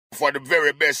for the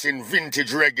very best in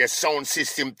vintage reggae sound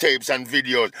system tapes and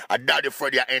videos. A Daddy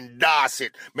Freddy endorse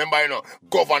it. Remember, you know,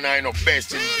 Governor, you know,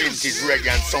 best in vintage reggae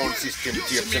and sound system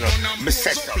tapes, you know. Me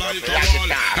set up like that.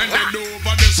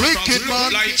 Wicked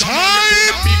man,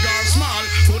 time. Big or small,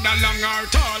 food a long or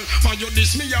tall. For you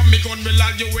this me and me gun will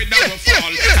argue with our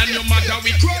fall. And your mother we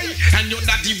cry, and your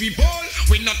daddy we ball.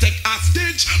 We not take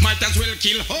hostage, might as well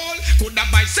kill whole. Coulda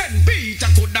buy St. Peter,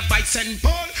 coulda buy St.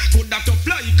 Paul. Coulda to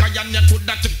fly, and you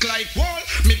coulda to like wall.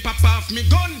 Me pop off me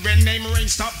gun when name rain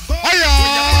stop ball. Well,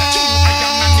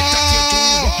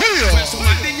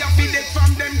 somebody have been dead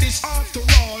from them this after all.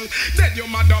 Dead your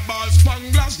mother ball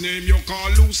spanglers name you call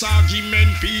loose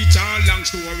argument Peter long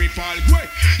story Paul. Wait,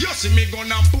 you see me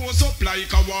gonna pose up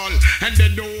like a wall, and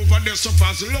then over the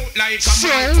sofas look like a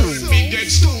man. Me get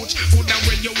stooge, coulda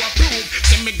when you approve.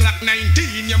 Say me Glock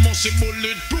 19, you must be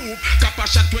bulletproof. Cap a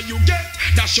shot where you get,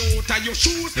 dash out of your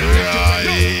shoes. Man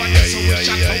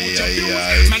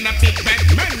a big bad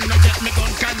man, no get me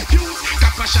gun confused.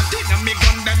 Cap a shot in a me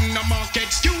gun, them no mark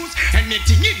excuse.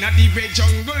 Anything in a the red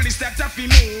jungle is that if you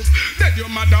move. Dead your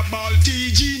mother ball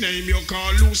TG name you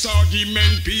call loose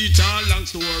argument Peter long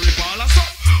story Paul. So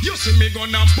you see me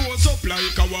gonna pose up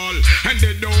like a wall, and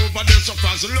then over the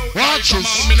sofas low like a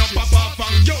man. Me no pop up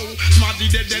and yo, smarty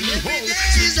dead anyhow.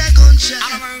 Is a gunshot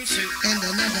and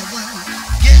another one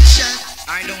get shot.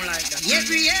 I don't like that.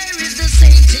 Every year is the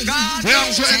same thing. We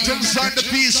also enter inside the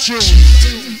peace tune.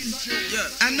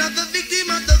 Another victim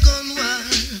of the gun war,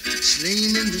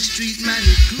 slain in the street, man.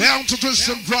 Down to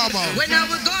Christian drama. When I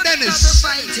was gone, Dennis.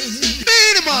 fighting.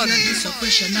 Beenie man. The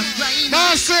suppression of crime.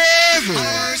 Massive.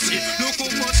 Look how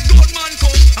much gunman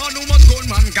come and how much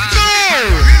gunman gone. No.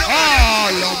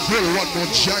 Ah, Lambril, one more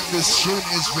jack. This tune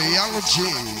is reality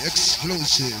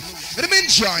exclusive. In the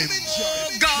meantime.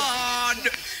 Oh God.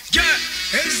 Yeah,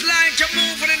 it's like you're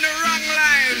moving in the wrong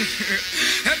line.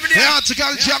 Every day. The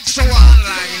article Jackson.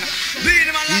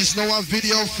 He's now a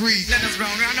video freak. Dennis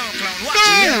Brown, I know clown. Watch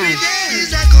Every day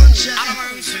is a gunshot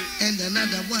and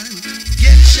another one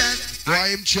get shot.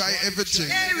 Why him try everything?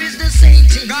 There is the same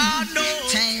thing. God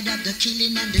knows. Tired of the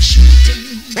killing and the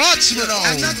shooting. Watch me now.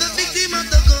 Another victim of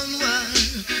the gun war,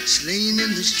 slain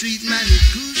in the street, man, it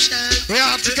crucial. The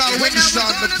article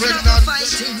Winston, the pregnant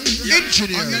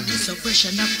engineer. Under the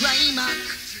suppression of crime.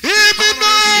 Hear me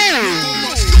now.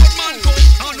 Much gunman come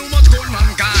and how much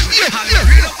gunman gone. All you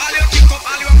read up, all you kick up,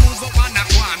 all you move up and that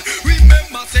one.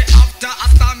 Remember, say after a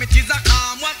storm it is a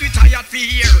calm. What we tired for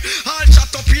here? All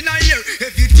shut up in a ear.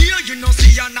 Every deal you know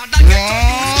see another get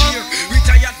up here. We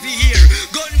tired for here.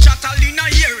 Gunshot all in a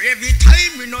ear. Every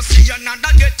time we know see another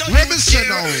get up here.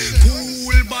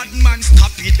 Cool bad man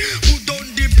stop it. Who done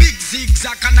the big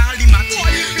zigzag and all the man?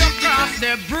 You cross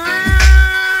the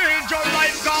bridge, your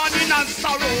life gone in a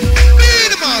sorrow.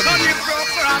 And if you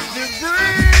cross the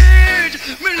bridge,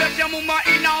 me left your mama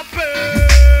in a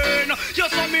pain. You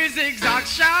saw me zigzag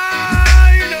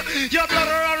shine. Your blood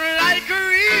run like a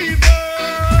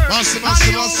river. Massive. Watch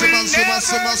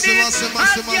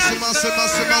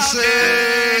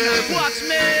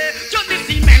me, just the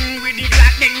see men with the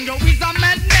black thing. You is a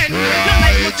madman. You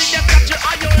like to see the capture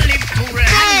or you live to run.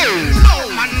 No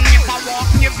man never walk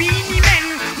near beanie men.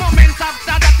 Moments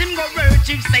after that him go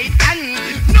worship Satan.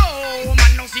 No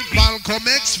man no see Malcolm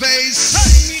X face. when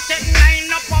me take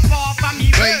 9 up off of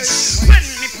me face. When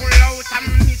me pull out and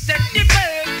me set the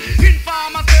base.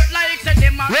 Informers hurt like say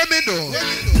them a Remido.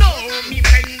 no, me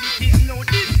friend, this is no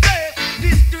disgrace.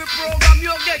 This the program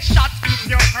you get shot if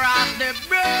you cross the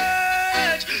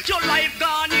bridge. Your life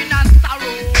gone in a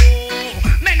sorrow.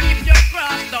 Man, if you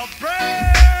cross the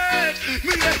bridge,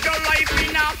 me left your life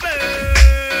in a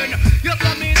burn. You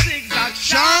saw me zigzag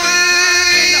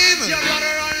shine. Your blood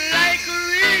run like a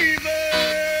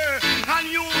river, and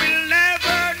you will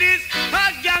never diss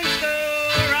a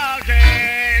gangster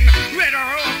again. Red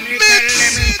road, me tell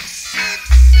them.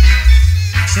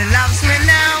 She loves me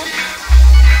now.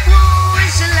 Ooh,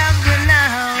 she loves me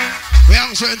now. We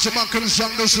answer into Malcolm's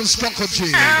song. This is Coco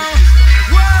G.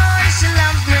 Whoa, she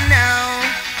loves me now.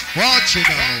 Watch it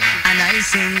now. And I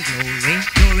sing glory,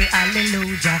 glory,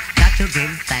 hallelujah. Got to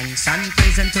give thanks and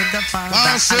praise unto the Father.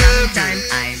 Massive. A long time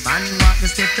I man walk the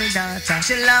little daughter.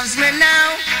 She loves me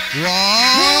now.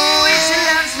 Wow. Ooh, she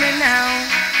loves me now.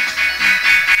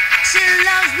 She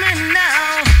loves me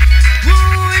now.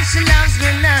 Ooh, she loves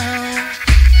me now.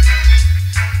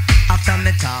 After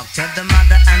me talk to the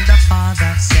mother and the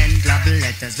father, send love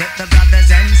letters with the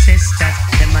brothers and sisters.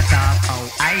 Them a talk how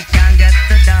I can get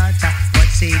the daughter, but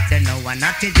see they know I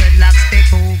not the dreadlocks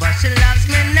take over. She loves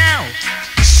me now.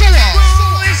 So Ooh,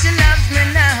 she loves me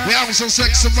now. we have some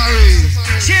sex to marry.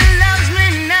 She loves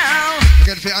me now.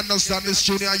 Again, if you understand this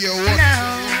tune, you're one.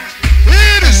 Now.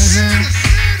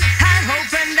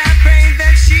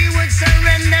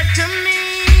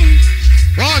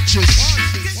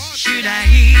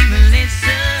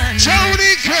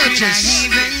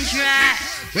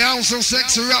 Duchess. We have some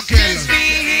sexy rockin'.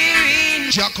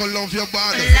 Jacko love your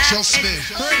body, trust me.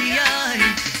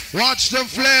 Watch the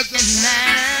flex.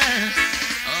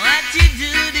 What you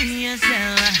do to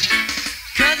yourself?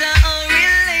 'Cause our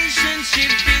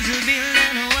relationship is built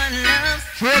on one love.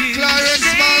 Fort Clarence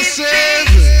Massive.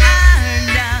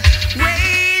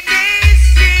 Way they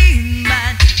seem,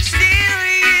 but still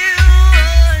you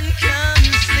won't come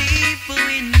sleep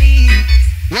with me.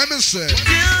 Let me say. Do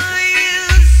you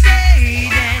say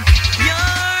that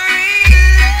you're in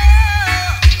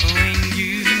love when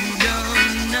you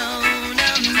don't know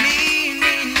the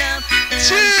meaning of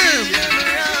love?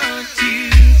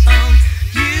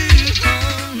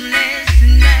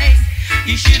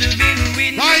 You should have been with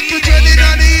me. Michael Jordan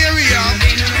on the area.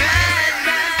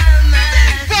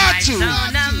 Part 2.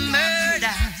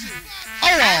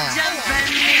 Oh,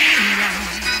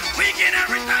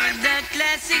 the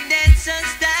classic dancer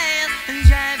style and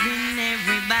driving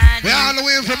everybody. We're all the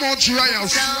way from Montreal.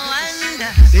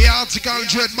 The article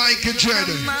dread Michael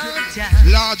Jordan.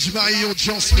 Large by you,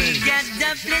 just me. Got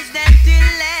the place that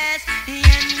will last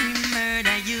and we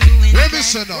murder you. Let me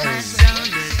say now.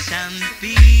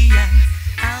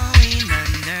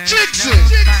 Jigsaw.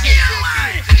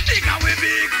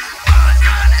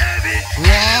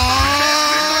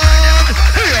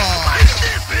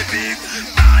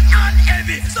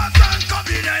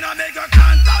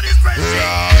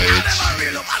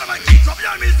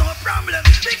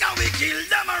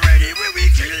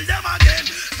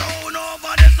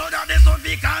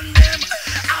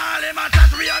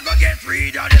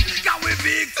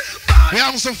 We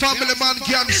have some family man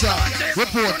cancer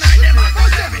reports.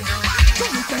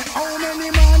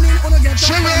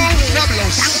 Cheryl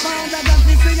Fabulous.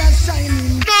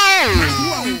 No!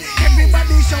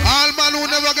 All man who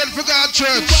never get forgot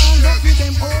church.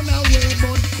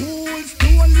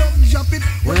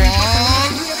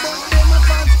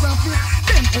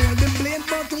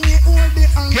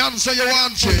 Cancer you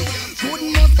want to.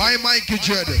 By Mikey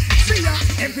Jordan. See ya,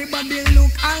 everybody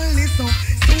look and listen.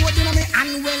 Sword in me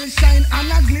and well shine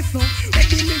and a glisten.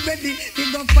 Ready,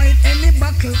 we go fight any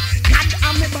battle. God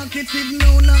and me back it with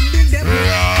none of the devil.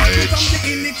 Right. From the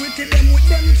iniquity them with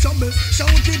them trouble.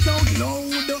 Shout it out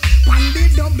loud, pan the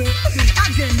double.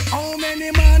 Again, how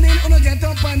many morning wanna get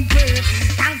up and pray?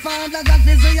 Thank Father God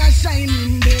for say a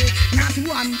shining day. Not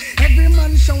one, every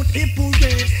man shout hip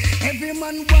hooray. Every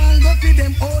man want go for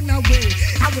them own away.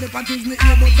 I would have choose me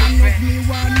here, but I know me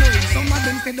one know. Some of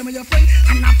them say them are your friend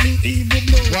and nothing evil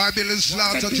blow. Why Billy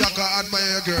Slaughter Jacka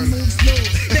admire girl? Move slow.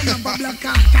 Them a black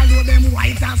cat, although them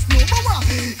white as snow. But what?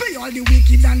 Pay all the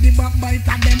wicked and the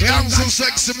backbiter them. We have some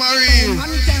sexy Marie. Man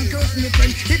can't curse me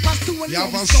friend. If I stole you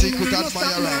have a secret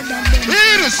admirer.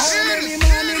 Hear this. How many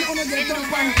morning wanna get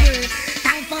up and pray?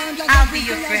 I'll be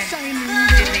your friend.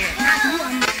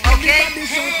 Okay. Everybody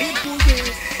shout hip hooray.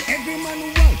 Every man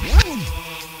wow.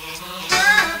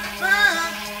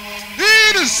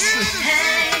 Hear this.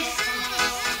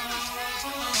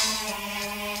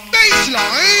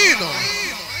 Baseline.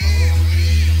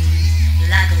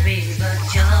 Like a baby but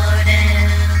Jordan,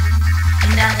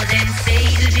 and I would then say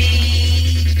to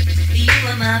thee, you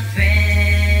are my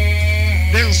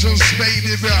friend. There's some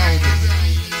Baby Brown.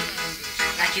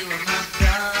 Like you are my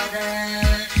brother,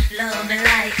 love me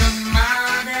like a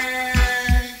mother.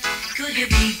 Could you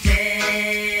be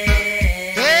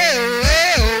dead?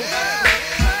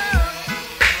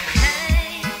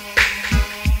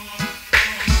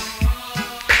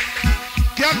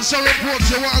 Cancer report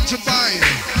you want to buy.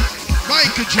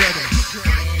 Michael Jordan.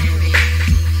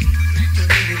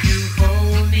 You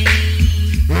hold me,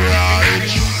 Right.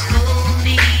 you scold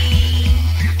me,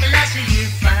 the last will you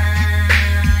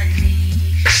find me.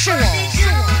 So They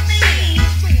told me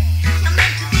I'm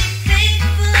meant to be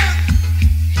faithful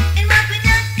in what we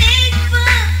not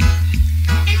hateful.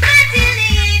 In fact, in the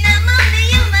end, I'm only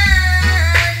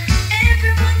human.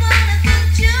 Everyone wanna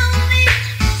control me.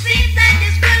 Seems like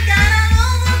this world got all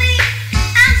over me.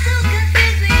 I'm so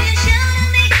confused when you show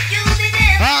me you'll be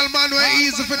there. all man were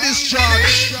easy for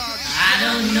discharge. I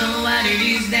don't know what it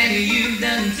is that you've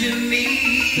done to Them me,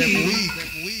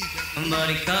 weak. but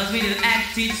it caused me to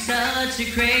act in such a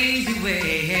crazy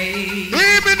way.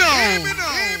 Hear me now.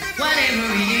 Whatever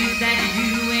it is that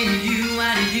you do and you do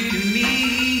what you do to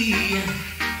me,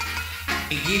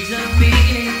 it gives a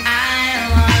feeling I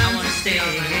wanna stay.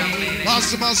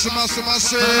 Massive. My heart's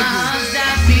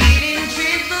stop beating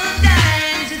triple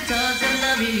times. The thoughts of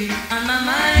loving you on my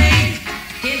mind.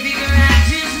 Can't figure out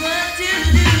just what to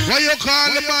do. Why you call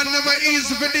the man never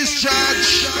easy for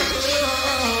discharge?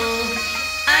 Oh,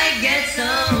 I get so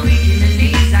weak in the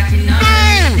knees I cannot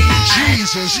really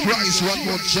Jesus Christ, one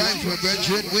more time for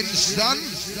Benjamin Winston.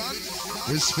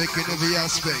 Respecting every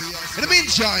aspect. In the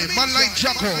meantime, man like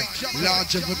Jacko,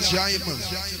 large of a giant.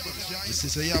 This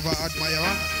is a Yava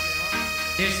admirer.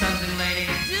 There's something, lady,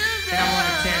 that I want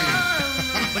to tell you.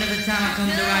 Whenever the time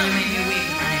comes around, you make me weak.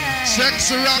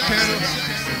 Sexy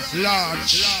rockin',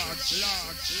 large.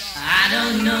 I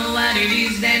don't know what it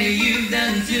is that you've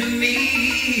done to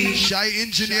me. Shy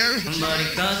engineer. But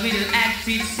it caused me to act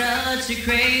in such a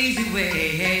crazy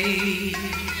way.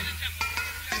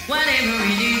 Whatever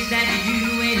it is that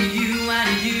what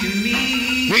did you do to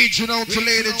me? Reaching out to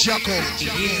Lady Jacko. It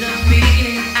is a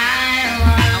feeling I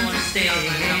want to stay.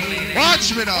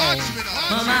 Watch me now.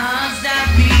 But my heart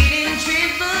stopped beating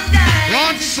triple times.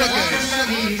 Once again.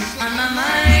 Love is on my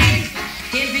mind.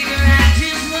 Can't figure out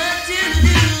just what to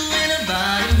do when a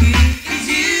part of you is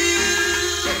you.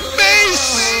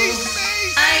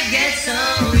 I get so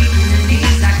weak in the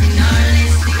knees I can hardly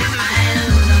sleep. I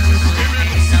love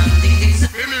something that's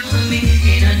for me.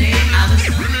 In a day I was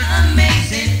so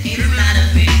amazing. It's not a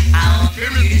bit. I want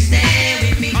you to stay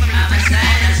with me. By my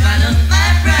side I swallow my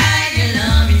pride. Your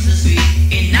love is so sweet.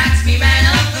 It knocks me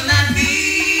right off of my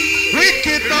feet.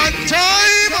 Wicked on time.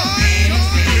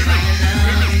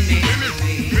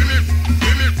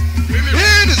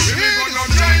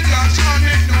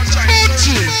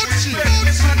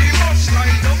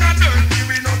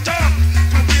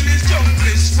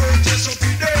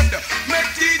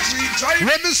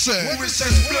 Let me say. Who is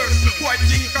says flirt? Who I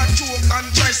think I choke and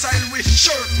try side with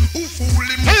shirt? Who fool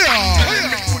him? Me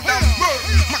put that bird.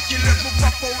 Maki let me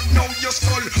pop out now your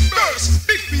skull burst.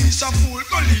 Big piece of fool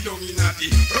go lead down in a the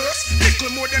hearse.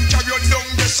 Little more them carry you down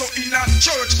there so in a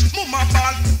church. Mama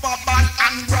ball, papa ball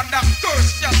and brother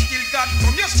curse. You still got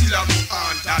from you still a go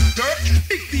on that dirt.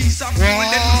 Big piece of fool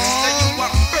them say you a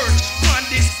birch. Man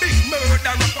this big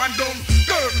murder up and down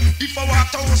dirt. If I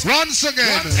want to once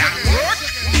again.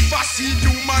 If I see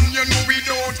you man, you know we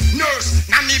don't nurse.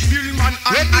 Nanny bill man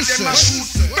and them a shoot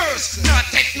burst. Not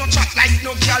take no chat like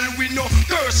no girl we no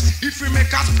curse. If we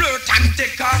make us flirt and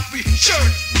take off we shirt,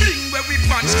 bling where we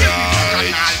pants, get we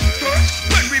canal dirt.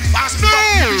 When we pass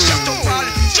back, we shut up all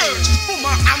church.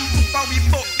 Mama and papa we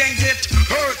both then get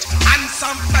hurt. And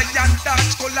some fly and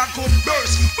dance color go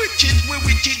burst. Wicked we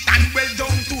wicked and well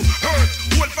down to hurt.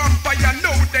 Whole vampire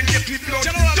know then get we blood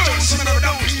dirt. Some of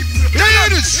the people.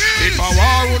 If I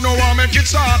war, no one make it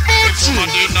stop. If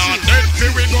somebody not dead,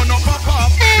 we gonna pop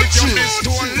up. If you this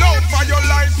too low for your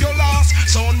life, you lost.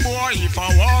 Son boy, if I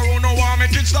war, no one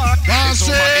make it start. If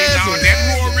somebody not dead,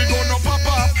 we gonna pop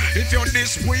up. If you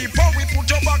this weeper, we put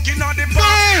your back in the box.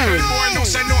 Boy, no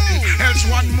say nothing else.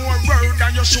 One more word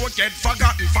and you should get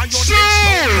forgotten. For your this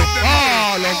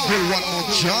let's do one more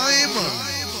time.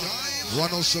 One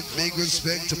of some big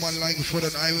respect to man like for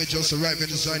that I will just arrive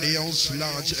inside the house,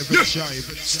 large every child.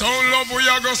 Stone love, we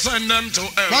are gonna send them to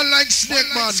hell. Man like Snake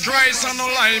Man. Christ and no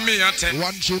lie me at it.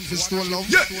 One tune for Stone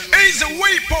Love. Yeah, he's a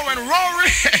weeper and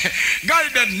Rory. Guy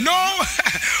that know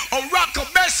or rock a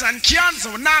best and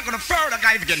cancer. We're not gonna further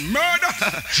guy if get murdered.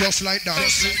 Just like that.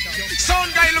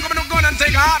 Some guy look up in the gun and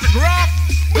take a autograph.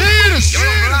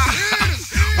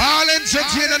 All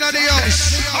entertainment in the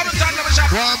house.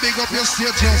 One big up your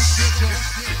status.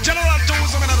 General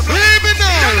Tourism and leave it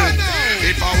now.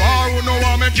 If I war, no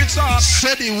one make it stop.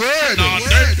 Say the word. Now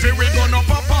dead we gonna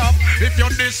pop up. If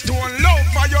you're this too low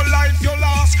for your life, you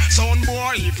lost. Son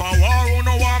boy, if I war,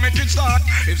 no one make it start.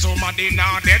 If somebody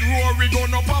now dead war, we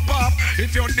gonna pop up.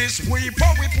 If you're this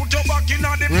weeper, we put your back in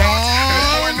the box. If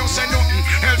boy no say nothing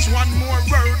else, one more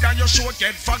word and you should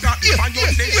get forgotten. If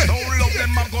you're this too low,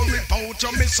 them a go rip out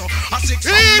your missile. A 600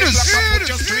 black and put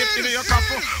you straight in your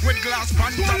coffin with glass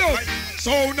pants.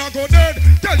 So now go dead.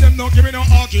 Tell them no give me no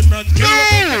argument. Kill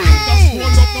that's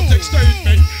one of no take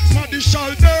statement. Smaddy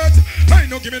shall dead. Hey,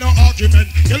 no give me no argument.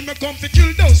 Kill me come to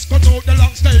kill those. Cut out the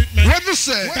long statement. What you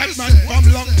say? That man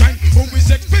from long time who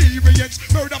is experienced.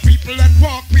 Murder people and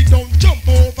walk. We don't jump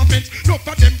over fence. No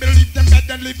for them believe them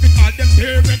better than live with all them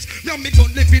parents. Now me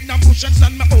don't live in a bush and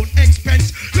stand my own expense.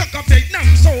 Look a Vietnam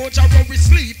soldier where we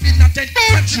sleep in a tent.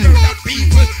 And murder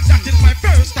people. That is my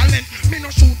first talent. Me no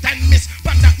shoot and miss,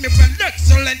 but that me well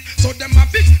excellent. So them a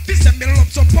big, this and me love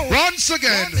support. Once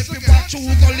again.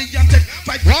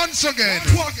 Once again.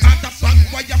 Walk out the back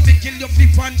while you fi kill your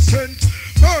 51 cent.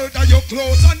 Murder your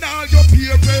clothes and all your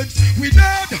parents. We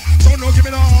dead, so no give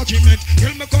me no argument.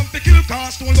 Kill me come to kill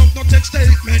cause don't love no text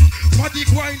statement. Smaddy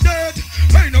wine dead,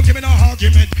 hey no give me no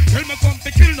argument. Kill me come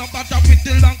to kill no matter with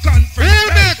the long conference.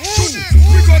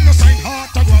 We got no sign heart,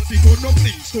 we got no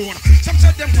Flintstone. Some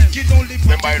said them wicked only.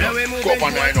 Remember, you know,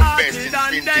 Governor, you know, best in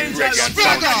vintage reggae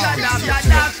and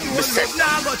sound system.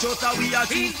 Now go chota, we are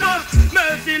too tough,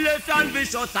 merciless and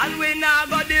vicious, and we now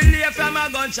go delay from a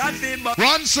gunshot fever.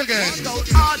 Once again,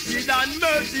 hearted and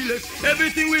merciless,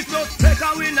 everything we suspect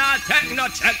and we not take no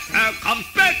check, come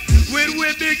spec. Will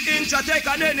we big inch take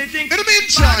on anything? In the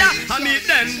meantime, I meet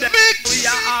them. We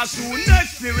are asked who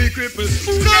next we cripple.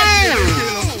 Who next we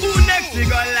kill? Who next we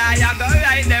go lie? Go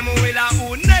right them with a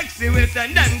who next we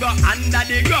send them go under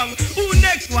the ground. Who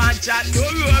next want chat to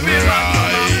you? Who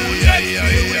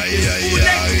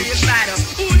next we battle?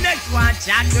 Who next want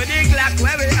chat to the clock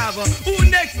where we have? Who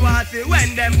next want to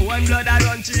when them one blood I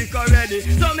run cheek already?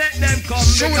 So make them come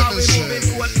because we moving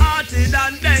cold hearted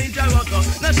and dangerous.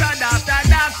 No shot after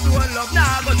that soul love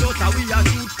now go just we are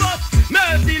too tough,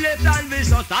 merciless and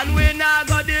vicious, and we now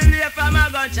go delay from a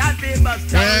gunshot paper.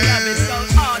 So we have it so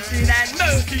hearted and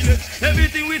merciless.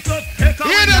 Everything we tough, take on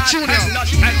that. Sound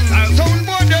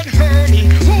boy that hurt me.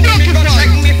 Who me go check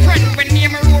me friend when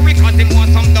name Rory, cause him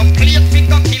want some dumb plate fi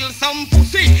go kill some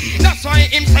pussy. That's why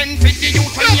him send for the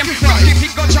youth for him. If he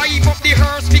go drive up the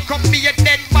hearse, pick up me a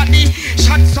dead body,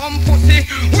 shot some pussy.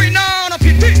 We now no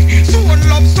pity. So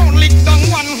love sound lick down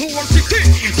one whole city.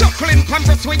 Jugglin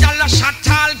pampers with all a shot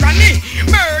all granny.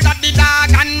 Murder the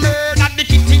dog and murder the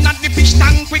kitty and the fish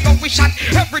tank. We go we shot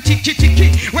every ticky.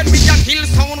 When we a kill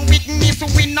sound weakness,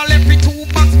 we no every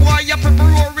 2 bucks. Boy a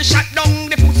February shot down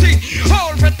the pussy.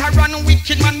 All veteran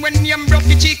wicked man when him broke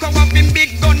the cheek of him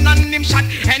big gun and him shot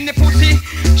and the pussy.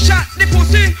 Shot the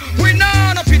pussy. We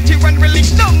know no pity when we lick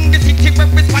down the city where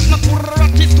we spot no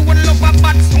purity to love a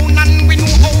bad sound and we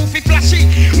know how we flashy.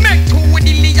 Make two with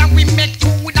the Lee and we make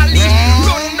two with the Lee.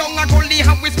 Run down a gully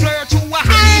and we splur to a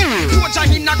honey. Soldier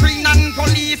in a green and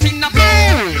police in a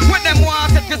blue. When them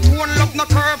want set the stone love no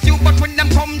curfew, but when them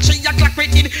come 3 o'clock we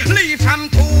did leave from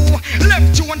 2. Left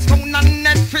Jonestown and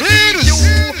net for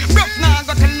you. Broke now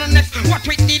go tell the next what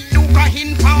we did do. Cause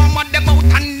inform on them out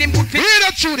and them put fit.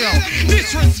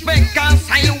 Disrespect and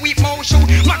style with motion.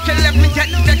 Mac 11 get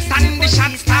next and the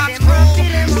shot starts grow.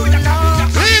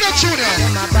 read a tune now.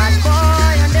 Them a bad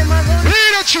boy and them a good.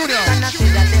 Read a tune now. And I say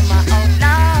that them a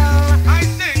outlaw. I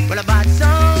sing. Well a bad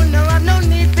sound, no have no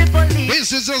need for police.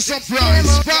 This is a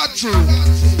surprise, part 2.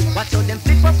 Watch how them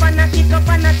flip up and a kick up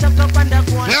and a chuck up and a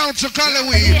go on. Down to The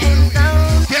Callaway. end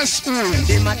sound. Guess who?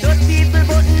 Them a touch people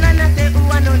button and I say who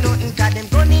I know nothing. Cause them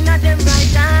gun in a them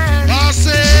right hand.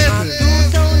 Massive.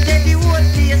 Two sound dead the whole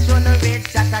place run a red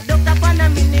shot a duck up and a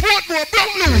minute. What more?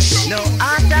 Block loose. No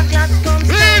after class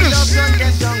comes stand up, run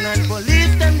them down and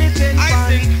police them defend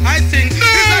I sing.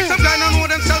 It's like some guy don't know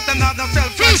themselves and not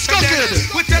themselves.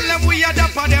 We tell them we are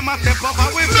the for them a step up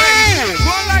and we friends.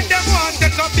 Go like them want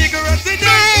take a bigger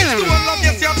residence. Do all of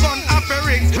yes your gun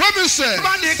offering. What me say?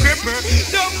 Body gripper,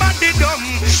 dumb body dumb.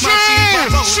 Machine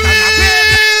pop out and a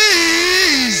bed.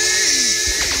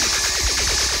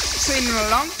 Saying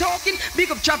long talking,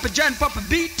 big up Chopper John, Papa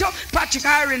Beat up, Patrick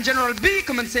Iron, General B,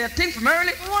 come and say a thing from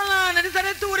early. Hold on, this is the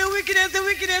two, the wickedest,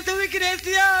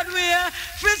 the hardware.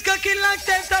 Frisco kill like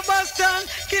Texas, Boston,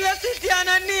 kill a city and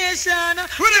a nation.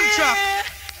 Rhythm trap.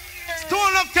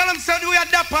 Stone up, tell them said we are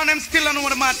dap on them still don't know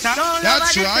the matter.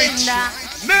 That's right.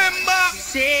 Remember.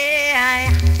 Say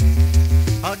I,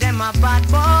 oh them a bad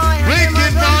boy, and them a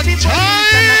Wicked run bad people, boy.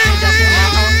 and I say that them a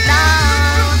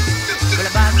outlaw. Well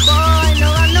a bad boy, no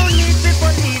have no need for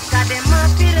police, cause them a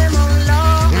feel them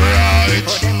outlaw. Right.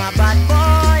 Oh them a bad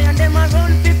boy, and them a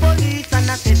run for police, and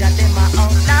I say that them a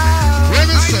outlaw. What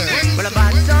me say? Well a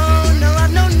bad son, no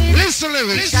have no need. Listen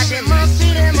lyrics. Cause them a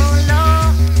feel them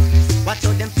outlaw. Watch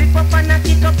how them flip up and a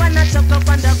kick up and a chuck up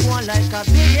and a go on like a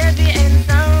big heavy end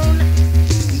sound.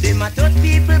 Them a touch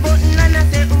people button and I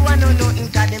say who I know nothing,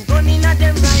 cause them gun in a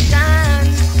them right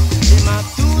hand. Them have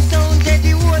 2 sound dead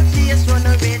the whole place run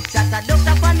a red shot a duck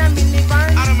up and a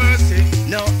minivan. Out of mercy.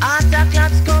 Now after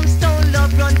claps come stone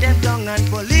love run them down and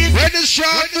police. Where the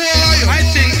shot boy? I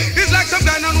think it's like some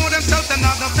guy don't know themselves and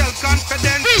not no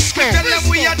self-confidence. Frisco. We tell them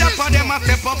we are the for them a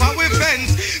step up and we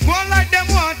fence. Go on like them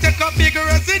want take a bigger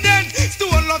residence.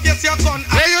 Stone love yes your gun.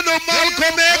 Where you know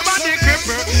Malcolm X? Body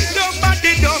gripper, dumb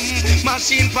body dumb.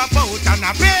 Machine pop out and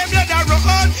a pay blood a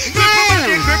run. Gripper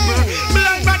body gripper,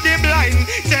 blind body blind.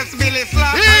 Test Billy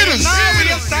slap. Now we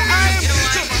just time.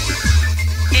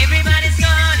 Everybody's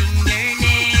calling your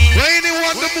name. Where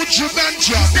anyone the Muchu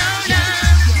Bancha? So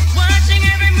love, watching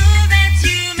every move that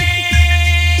you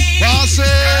make. Massive.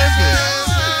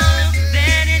 Oh,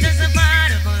 that is just a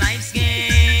part of life's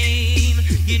game.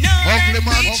 You know Ugly that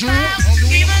man too.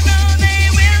 even though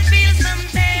they will feel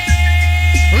something.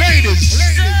 Ladies. So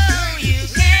you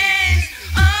can't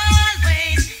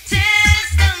always tell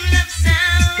some love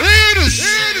sound. Ladies.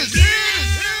 You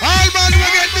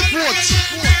foot.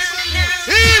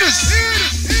 Hear this.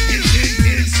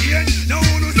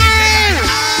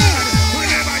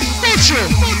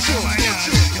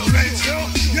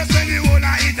 You spend the whole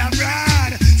of it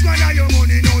abroad. Squander your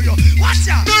money, know you. Watch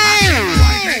out.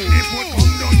 Why make the foot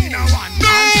come down in a one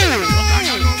dance? Look at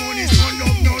your no money, spend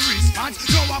up no response.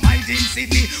 No abiding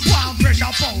city, one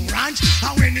pressure for ranch.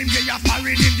 And when him get a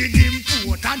foreign, him did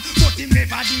important. But him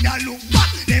never did a look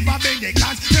back, never bend the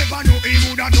glance. Never know he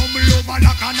would have tumble over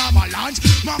like an avalanche.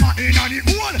 Mama in on the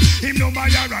hole, him no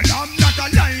buy a alarm. Not a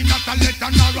line, not a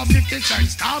letter, nor a 50-cent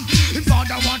stamp. Him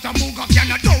father want a move,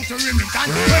 cannot doubt to Remington.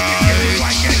 When he get it,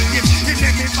 why get him? He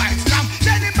make me fight stamp.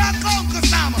 Send him back Uncle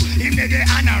Sam. He made it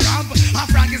on a ramp. A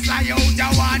Frankie fly out, the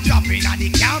one dropping at the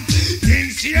camp.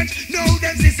 Things change, now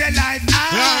them is a life.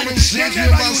 They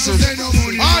never used to say no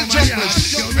money. All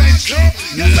jumpers. You rent up,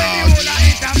 you spend the whole of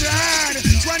it abroad.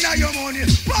 Squander your money.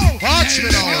 Watch me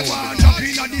now. You want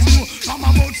dropping at this school. From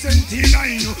about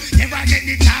 79, you never get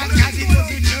the time, cause it was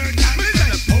the third time.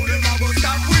 How them a go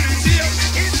stop with the same?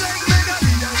 It's like mega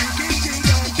video, we can't think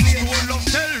down clear. You love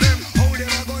tell them, how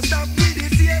them a go stop with the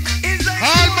same? It's like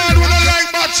All man with a like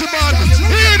match man.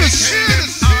 Hear this.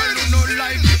 all you know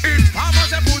like it.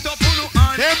 Farmers have put up on the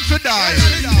hand. Them to die.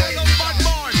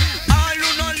 All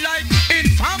you know like it.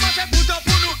 Farmers have put up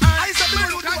on the hand. I said no,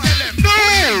 look at them. No.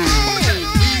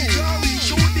 We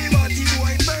shoot the body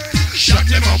boy first. Shut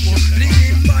him up. Bring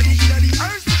him body to the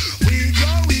earth.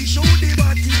 We shoot the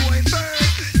body boy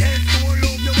first. Then don't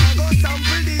love you, I go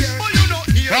sample the earth. Oh, you know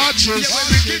here. Watches. Yeah, when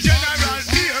we get general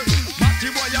here. Body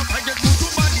boy, I forget who to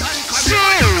man and come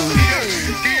here.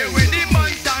 Here when the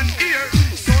man stand here.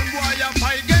 Son boy, I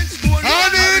fight against one.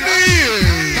 And in here.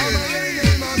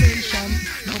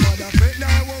 Nobody afraid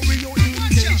now what we your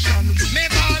intention. Me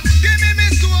boss, give me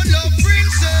soul love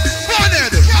princess.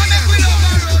 Wanted. I make we love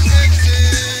her run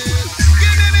exes.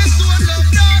 Give me soul love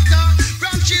daughter.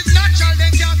 From she's natural,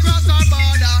 then can't cross our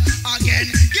border. Again,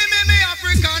 give me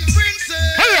African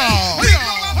princess. Hello. We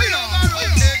love her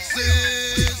run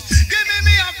exes. Give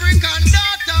me African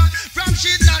daughter. From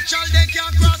she's natural, then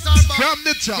can't cross our border. From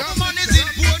the top. Your man is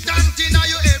important in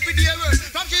your everyday world.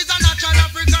 From she's a natural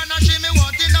African and she me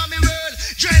want in a me world.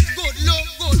 Dress good, look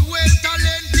good, well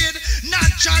talented.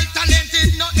 Natural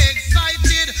talented, not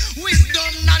excited.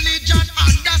 Wisdom, knowledge and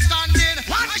understanding.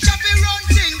 I shall be run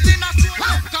things in a stone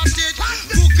up cottage.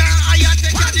 Cook and I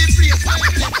take her the place where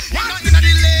it is. In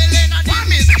the lane and the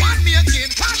miskin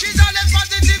making. She's always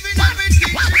positive in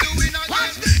everything she doing again.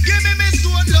 Give me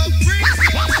stone love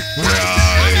princess.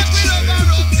 Right. We love her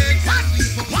up exes.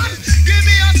 Give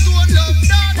me a stone love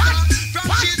daughter. From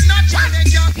she's natural, they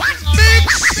can't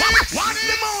What's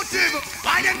the motive?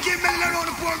 Why them keep milling around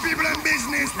the poor people in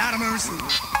business? Not a mercy.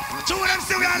 Two of them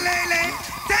still got lay.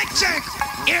 Take check.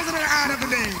 Here's another ad of the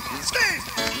day. Squeeze.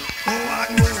 Oh, what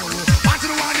more? What's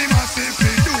the one they must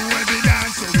simply do every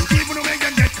dance? So we keep on make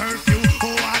them get curfew.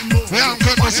 Oh, what more? We have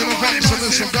goodness in the function of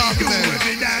Mr. Gugnas.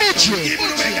 Keep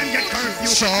on make them get curfew.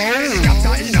 So?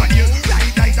 Helicopter in a ear.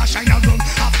 Light eyes a shine a gun.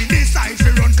 After this side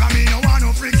we run. Come in, no one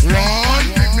no freaks. Run.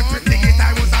 Me pretty it,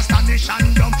 I was astonished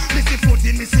and dumb. Missy foot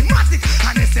in Missy Matic.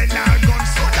 And they said, Lord gun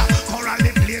soda. Coral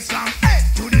the place from head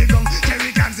to the gun.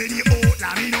 Jerry Cans in the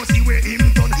outland. Me no see where him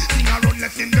done. Sing a run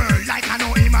left him girl. Like I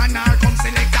know him and her come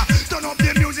selector. Turn up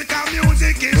the music and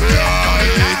music is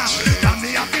from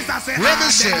the office I say, Let me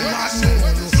see.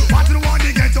 What's the one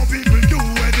they get up people do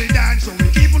every dance? So we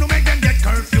keep on make them get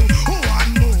curfew. Oh,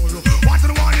 one more. What's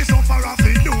the one they suffer off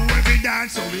they do every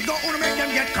dance? So we go on make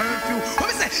them get curfew.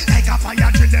 What we say? Like a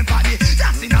fire drill them body.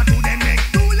 Dancing out to them make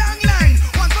two long line.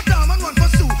 One for Tom and one for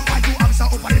Sue. Why two officer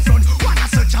up at the front? One a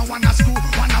search and one a screw.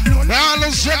 One a blow. All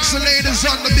those sexy ladies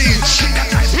on the beach.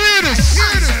 Hear this.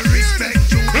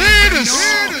 Respect you. Hear this.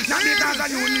 Not because of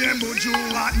your name, but you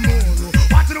want more.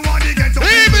 What's the one they get up?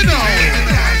 Hear me now.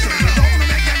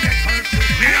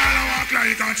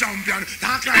 Like a champion,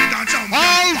 talk like a champion.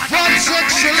 All fun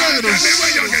sexy ladies. Where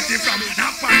you get it from?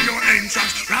 Not find your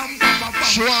entrance. Ram pa pa pa.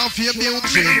 Show off your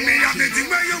beauty. Me have the thing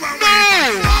where you are.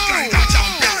 No. Talk like a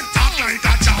champion. Talk like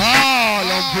a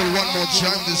champion. Until one more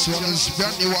time, this one is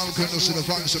brand new. I'm going to see the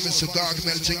function of Mr.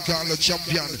 Gugnas, Ting Carlo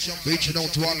Champion, reaching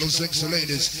out to all those sexy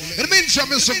ladies. In the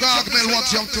meantime, Mr. Gugnas, what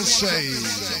you have to say?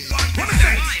 What me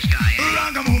say?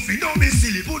 Ragamuffin, don't be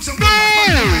silly. Put some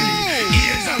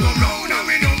ears are go round and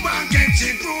we don't want get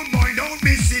it. Rude boy, don't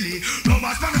be silly.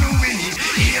 Robbers man no Willie.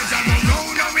 Ears are go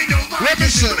round and we don't want get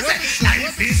it.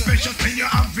 Life is precious when you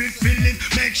have it feeling.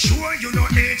 Make sure you know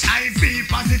HIV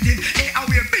positive. A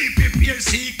aware be prepared,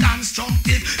 see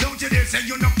constructive. Don't you dare say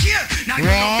you no care. Now you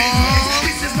no business.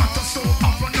 This is not a soap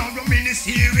opera nor a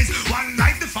mini-series. One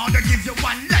life, the Father gives you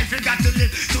one life. You got to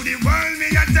live to the world. Me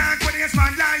attack when it's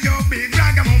man like you.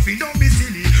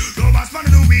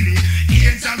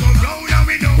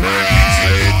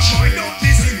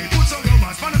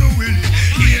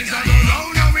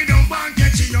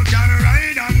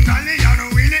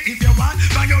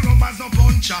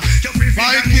 butcher. You prefer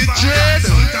Mike than the Jed.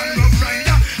 Sultan Rough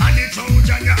Rider. And the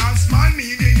Trojan, you have small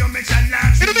medium, you make a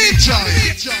laugh. In the meantime,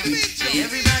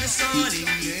 Everybody's calling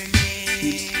your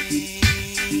name,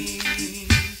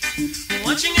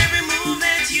 watching every move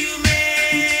that you make.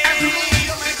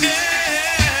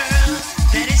 Girl,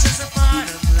 that is just a part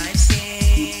of life's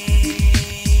game.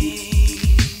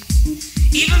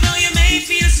 Even though you may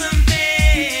feel some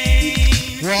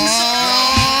pain,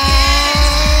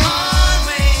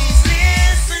 always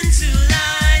listen to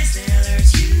lies that hurt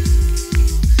you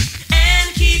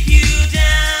and keep you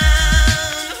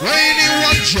down. Rainy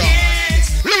Watcher,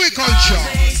 Louis Culture.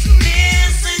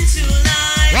 Listen to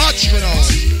lies Watch me now.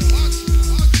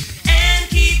 and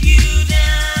keep you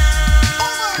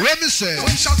down. Let me say. Don't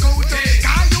shock out,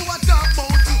 call you a talk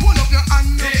about. Hold up your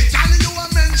hand, call you a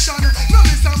mention. No,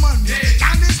 Mr. Man,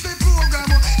 can this be program?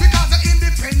 Because you're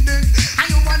independent and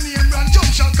you a name brand. Jump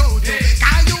shock out,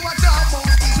 call you a talk about.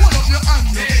 Hold up your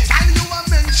hand, call you a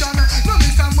mention. No,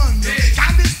 Mr. Man,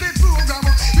 can this be program?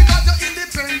 Because you're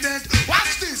independent.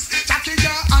 Watch this, Jackie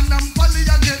and I'm Polly,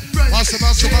 I get right.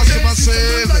 Massive.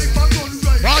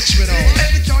 Watch me now.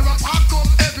 Every car I park up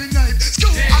every night. School,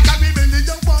 I got me belly,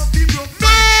 you want to broke.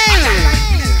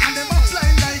 And them a fly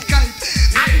like kite.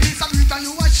 And this a beauty,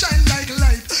 you a shine like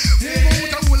light. Move out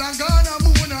a hole and gonna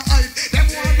move on a hype. Them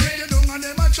want break you down and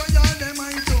them a try and them a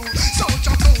do. So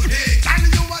check out, can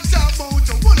you a talk about?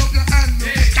 Hold up your hand.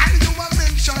 Can you a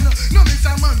mention? No,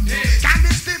 Mr. Man. Can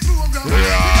this the program? Can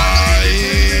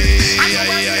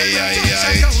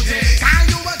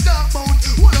you a talk about?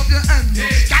 Hold up your hand.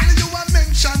 Can you a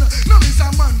mention? No, Mr.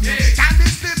 Man. Can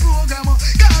this the program?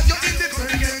 God, you're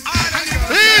independent.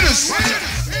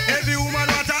 Every woman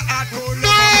want a hardcore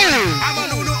lover. I'm a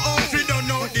no outfit, don't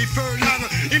know the furlong.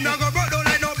 Him not go broke down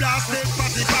like no blasted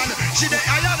party pan. She dey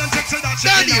higher than text that she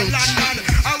in London.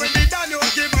 And when the Daniel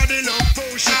give her the love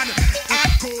potion,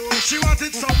 hardcore, she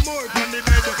wanted some more on the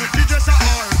bed. The dress a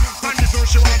her, and this how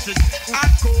she wanted.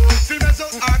 Hardcore, female so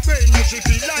hard brain, make she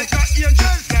feel like a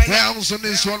angel fly. Rounds on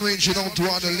this one, reaching out to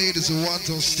all the ladies who want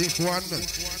a stiff one.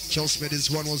 Trust me, this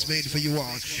one was made for you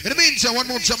all. In the meantime, one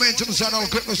more time, to the son of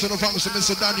Guvnas to the family,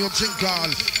 Mr. Daniel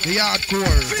Tinkal, the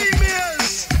hardcore.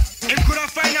 Females, it could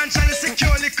have financially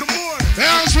secure little more.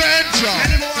 Rounds we enter.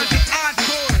 Anyone want it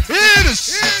hardcore? It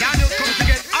is. Daniel come to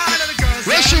get all of the girls.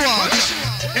 Where she want?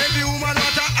 Every woman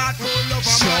want a hardcore lover.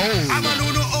 So. I'm a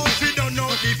no outfit, don't know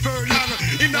the furlong.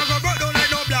 Him not go broke down like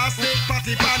no blasted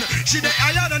party pan. She dey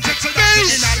higher than text that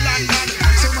she in a London.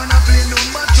 So man a play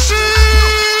number two.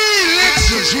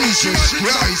 Jesus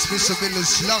Christ, Mr. Billy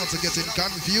Slaughter getting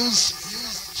confused.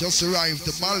 Just arrived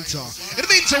to Malta. In the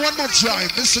meantime, one more time,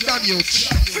 Mr. Daniel.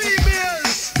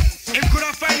 Females, it could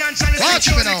have financially Watch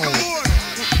me now.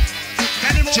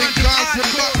 Tinkal put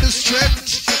back the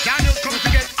strength. Daniel come to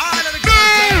get all of the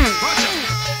girls. Watch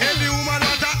out. Every woman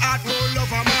want a hardcore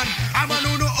lover man. I'm a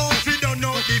no outfit, don't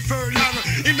know the furlong.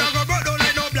 Him not go broke down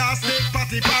like no blasted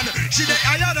party pan. She dey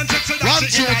higher than text that 1,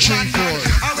 2, 3, 4.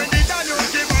 And when the Daniel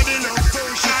give her the love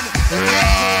potion,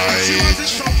 she wanted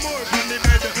some more from the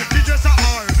bed. The dress a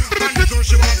her, and this how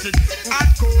she wanted.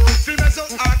 Hardcore, female so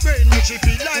hard brain, make she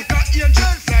feel like a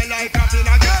angel, fly like a fin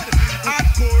again.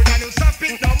 Hardcore, and you stop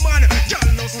it now man. Girl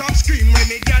no stop scream when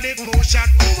me get the potion.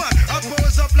 Woman, I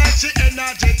pose up like she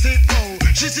energetic now.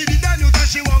 She see the Daniel and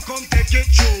she won't come take it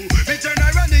through. Me turn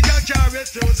around, the girl can't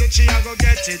refuse it, she a go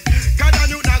get it. Cause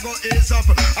Daniel na go ease up.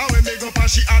 And when me go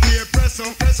past she a be a press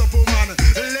up woman.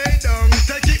 Lay down,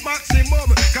 take it maximum.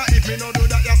 Cause if me no do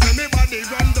that, you say me body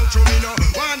run down through me now.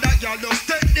 Want that girl just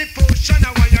take the potion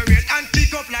and when you rain and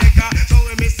kick up like her. So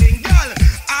when me sing girl,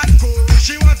 hardcore,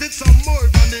 she wanted some more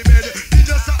from the bed. It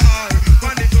just a her,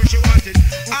 from the floor she wanted.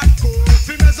 Hardcore,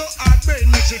 female so hard brain,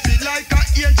 make she feel like a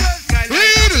angel fly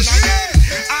like a again.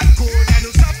 Hardcore, and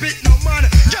you stop it no man.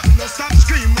 Girl no stop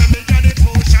scream when me get the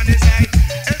potion is like.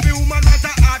 Every woman want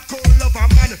a hardcore lover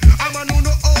man. I'm a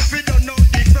no outfit, don't know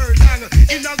the furlong.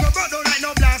 In a go broke down like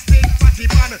no blasted party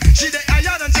pan. She dey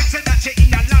higher than check say that she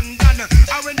in a London.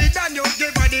 And when the Daniel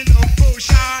gave her the love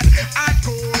potion,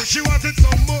 hardcore, she wanted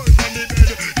some more from the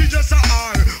bed. You just a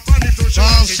her, on the floor she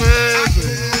wanted.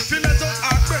 Hardcore, female so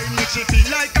hard brain, make she feel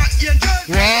like a angel.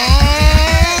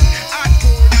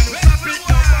 Hardcore, and you stop it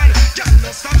no man. Girl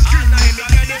no stop screaming when me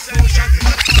get the potion.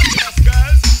 Yes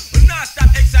girls, we not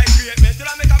stop excitement. Till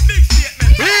I make a big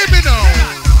statement. Hear me now.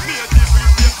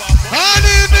 And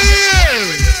in the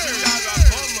air.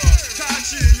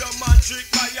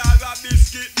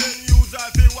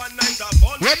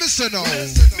 Let me say now.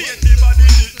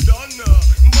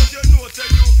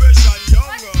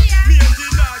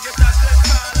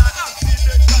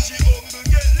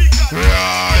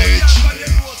 Right.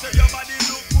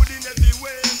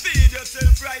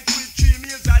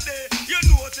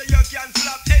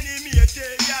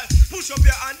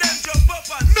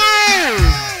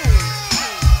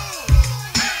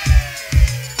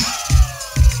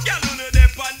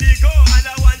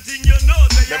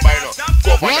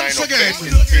 Once again,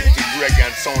 vintage reggae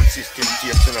and sound system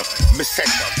tapes, you know. Me set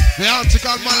up. the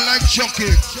article man like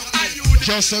Chucky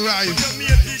just arrived.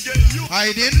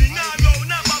 Hiding.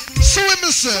 So we me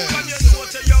say.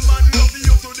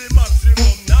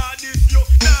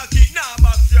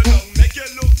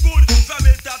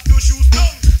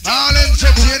 All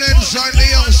entertainers and the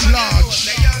young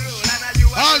lodge.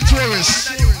 All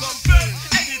tourists.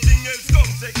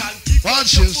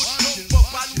 Watches.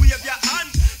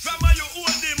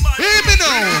 Hear me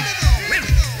now.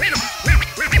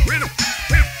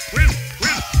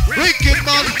 Wicked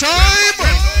man time.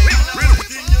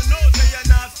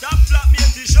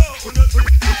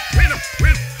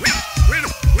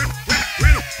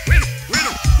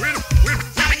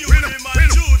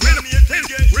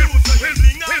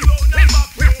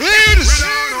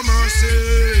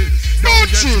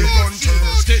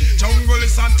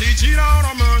 Teaching out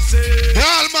of mercy.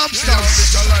 All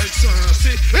mobsters.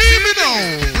 Hear me now.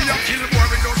 We are kill boy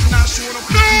with us now showing up.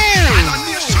 And a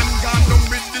nation gone down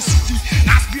with the city.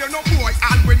 Not bear no boy.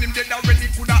 All when him dead already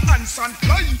could have answer and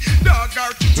fly. Dog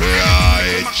are kitty.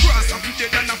 Come across a fi dead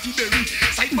and a fi bury.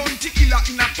 Side bounty killer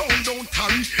in a town don't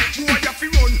tarry. Boy a fi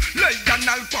run like an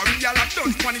alpari. All a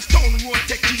done on his town road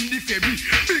taking the ferry.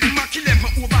 Big Mac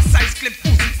 11 oversized clip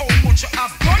pussy. How much you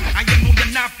have done? And you know you're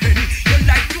not penny. You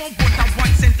like no butter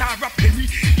 1 cent or a penny.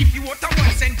 If you want a 1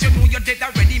 cent, you know you're dead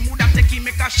already. Mood take him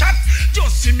make a shot.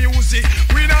 Just see music,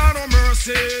 we not no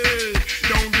mercy.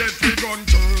 Don't get we gun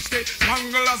thirsty.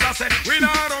 Mangle as I say, we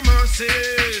not no mercy.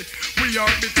 We are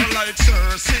bitter like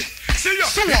Cersei. See ya,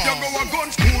 if you go a gun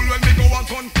school when we go a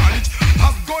gun college.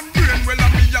 Have gun brain, well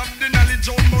I me have the knowledge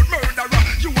of murderer.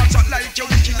 You watch out like you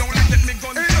wicked, don't let me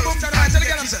gun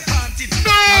thirsty.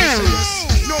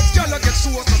 No girl get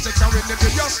so sex and when they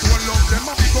just one love them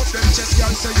and pick up them chest,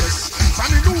 girl say yes. And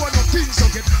you know no things you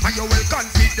get and you well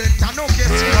confident and no guess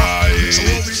what. So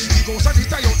we go so the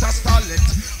tie out a starlet.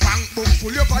 Bang boom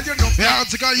full up all you know. The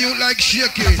article you like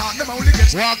shaky.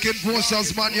 Walking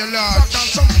posters man you large.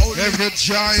 Every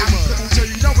time.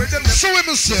 So we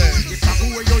must say.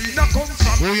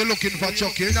 Who you looking for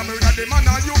Chucky?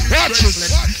 Watch it.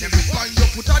 You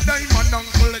put a diamond and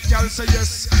collect girl say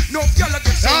yes. No girl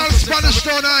get so all Spanish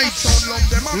Town Heights.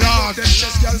 Large.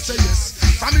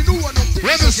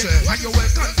 Where say? And you well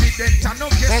confident and no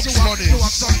guess you want. You have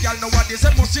some girl nowadays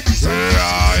they must be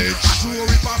right. So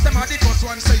we pass them at the first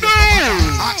one say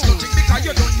ask nothing because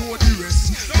you don't know the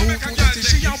rest. Tell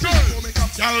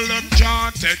them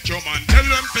can't take your man. Tell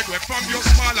them pick away from your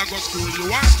small I go school. You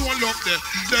want to look there.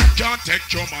 Them can't take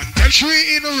your man. Tell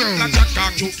 3 in a row. Like a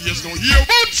cock 2 years no year.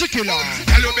 Particular.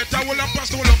 Tell you better hold and pass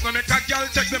no love. No make a girl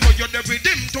take them but you're there with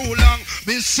him too long.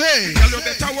 Me say. Tell you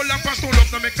better hold and pass no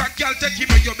love. No make a girl take him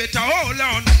but you better hold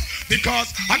on. Because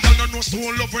I tell no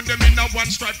stone love when them in a one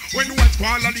stride. When one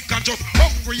quality can just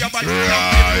hungry about it.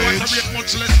 Want to rate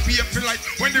much less pay for life.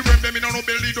 When they run them in a no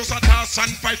belly those are toss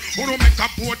and fight. Who don't make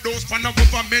a board those pan a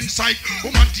government side.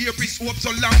 Woman dear be hope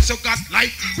so long so got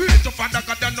life. Read to Father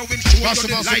God and know him show you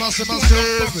the light.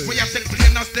 We have to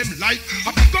clean as them light.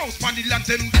 Happy ghost pan the land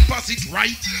them deposit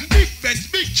right. Big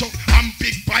bench, big chuck and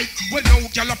big bike. Well now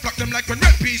y'all pluck them like a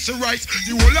red piece of rice.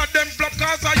 The whole of them flop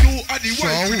cause are you are the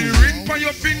wife. With the ring for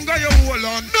your finger you hold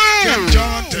on. Them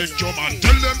can't take your man.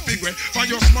 Tell them big way. For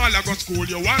your small I go school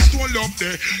you want to love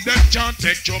there. Them can't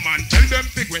take your man. Tell them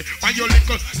big way. For your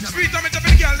little sweet I'm a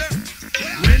big girl there.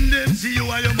 When them see you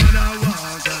are your man I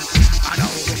walk and I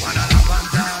hope and I love and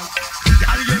talk.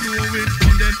 Girl you know it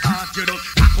from them heart you know.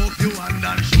 Pack up your hand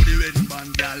and show the red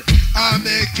band girl. I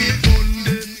make it fun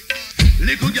them.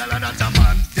 Little girl and that's a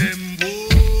man them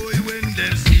boy when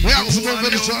them see we have to go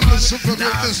very super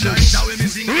great distance.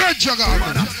 Red Jugglin.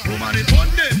 Woman it fun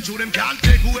them. Show them can't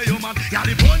take away your man. Girl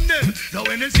it fun them. Now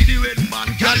when they see the red man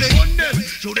girl it fun them.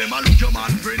 Show them a look your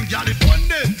man friend girl it fun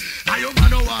them. And your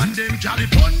man no want them girl it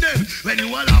fun them. When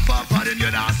you all have a then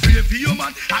you're not straight for your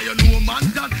man. And you know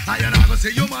man done. And you're not gonna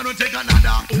say your man will take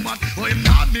another woman. Or him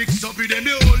not mix up with them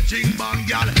the whole thing bang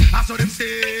girl. That's what them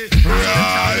say.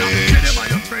 Right. Say them are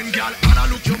your friend girl. And I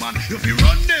look your man. If you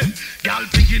run them girl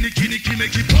thinking nicky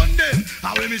make it fun them.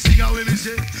 And when me sing and when me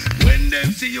say when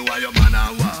them see you are your man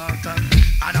I walk and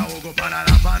I walk up and I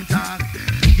laugh and talk.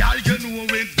 Girl you know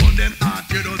when fun them heart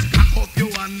you just pack up your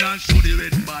hand and show the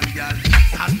red band girl.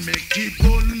 And make it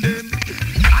fun them.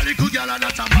 And the good girl and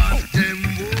that's a man. Them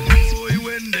boy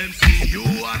when them see you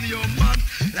and your man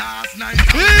last night.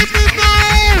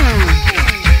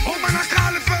 Oh man I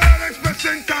call it for an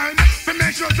expressing time. To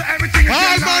make sure that everything is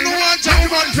all man who want to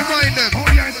find them. Oh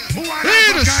yes, who want to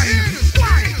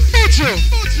Why?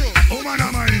 Oh man I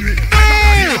mind me.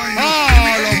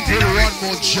 All of you want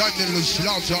more jam in the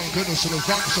slaughter and goodness of the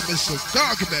Vanks of Mr.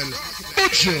 Gargamel.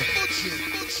 Butcher.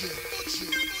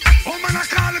 Oh man, I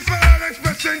call it for her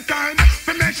expressing time.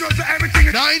 To make sure that everything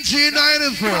is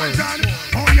 1994.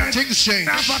 Oh yeah, things change.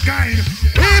 Half a kind.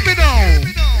 Hear me now.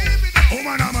 Oh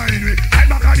man, I'm mind me. I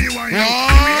back on the wine.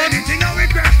 Give me anything I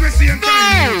request me same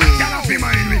time. Y'all have to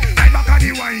mind me. I back on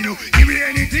the wine. Give me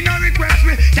anything I request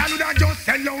me. Y'all would have just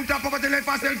sell out a property left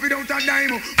for selfie without a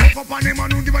dime. Hook up on them and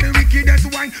don't give her the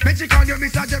wickedest wine. Make she call you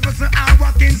Mr. Jefferson or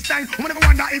Watkins-Stein. I'm never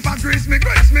wonder if I grace me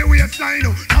waistline.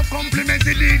 Now compliment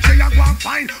the DJ you go and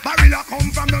find. Barilla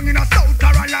come from down in a South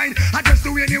Carolina. I just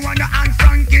do anyone the Anne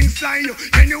Frankenstein.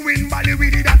 Can you win Bali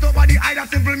with it? That over the eye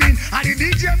that simple mean. And the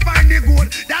DJ find the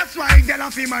gold. That's why girl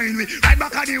have to mind me. Right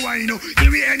back at the wine.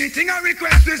 Give me anything I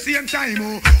request the same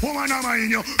time. Woman I mind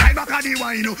you. Right back at the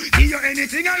wine. Give you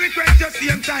anything I request the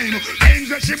same time. Things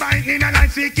that she buying in a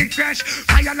life fake it crash.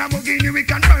 Fire Lamborghini we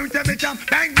can burn every time.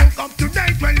 Bank book up to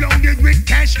date when loaded with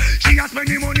cash. She has spend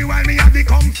the money while me have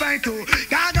become fine too.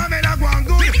 Gargamel a go and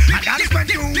good. I got spent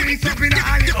 2 weeks up in a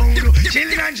Hollywood.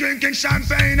 Chilling and drinking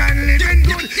champagne and living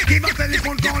good. Give a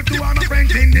telephone call to all my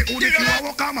friends in the hood. If you a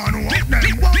walk a man, walk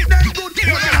them good.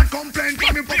 You cannot complain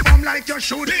from you perform like you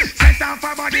should. Set off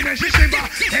her body and she shiver.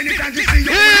 Anytime she see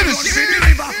you, run to the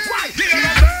river. Why? She's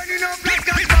burning up like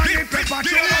a burning pepper.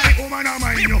 Show my woman a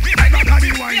mind you. Right back at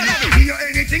the wine. Give you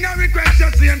anything I request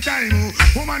the same time.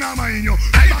 Woman a mind you.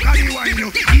 Right back at the wine.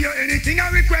 Give you anything I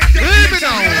request the same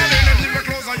time.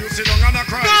 You sit down and a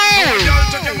cry. Y'all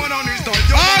take your man on his door.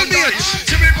 All bitch.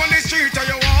 She be on the street and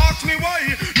you ask me why.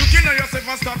 Looking at yourself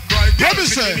and stop crying. What me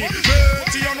say?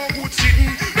 Dirty you no good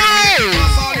sitting.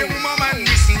 Pass all your woman man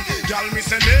listen. Y'all me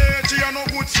say dirty you no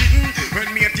good sitting.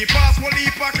 When me at the pass will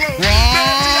leap a close.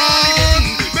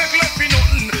 Make love be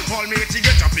nothing. All me to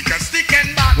get up because stick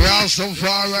and back. Well, so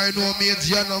far I know me and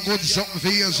Diana good something for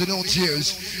years and no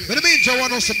tears. In the meantime, I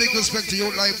want us a big respect to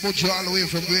you like Butcher all the way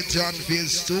from Great Town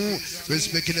Phase 2.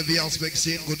 Respecting every aspect,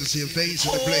 saying good to see your face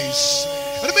in the place.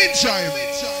 In the meantime,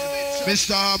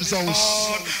 Mr. Hobbs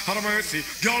House. Have mercy.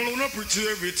 Y'all don't pretty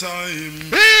every time.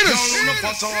 Yes. Y'all don't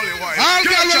pass all the while. I'll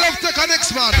get a love take a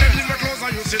next man.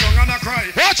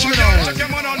 Watch me now.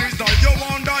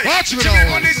 Watch me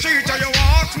now. On the street and you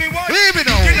ask me why. Hear me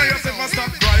now. You know yourself and stop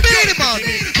crying. Be the man.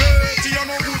 Dirty, you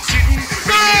no good sitting.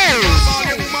 No. All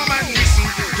the woman man listen.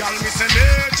 Y'all me say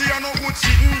dirty, you no good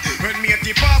sitting. When me at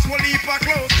the pass will leap a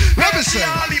close. What me say?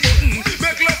 All the button.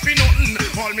 Make love be nothing.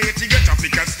 All me to get up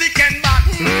because stick and back.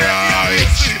 Right.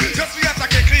 Just we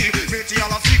attack a clean. Matey all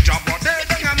a sick job, but they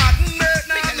don't have mad.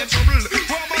 Now trouble.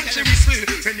 Woman she whistle.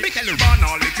 When you tell her born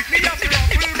all it pick me up.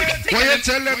 What you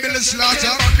tell them, Billy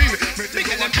Slaughter? What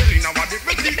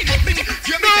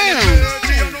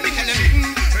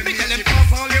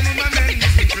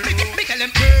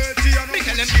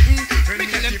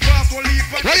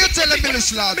you tell them, Billy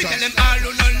Slaughter? All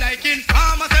who not liking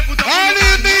farmers, they put up All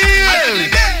in the air.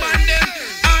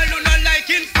 All who not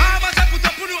liking farmers, they put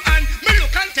up on your hand. Me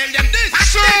look and tell them this.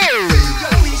 So.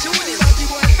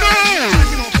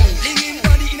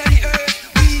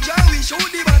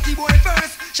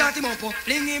 Shot him up,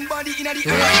 fling him body in the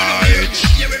Right.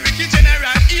 Yeah, we Ricky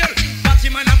General here. Batty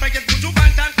man and forget put to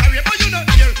band and carry. Oh, you know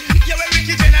here. Yeah, we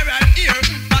Ricky General here.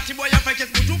 Batty boy and forget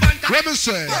put to band and What me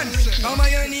say? Come on,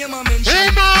 your name I mention.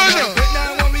 Oh, man.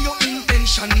 Now worry your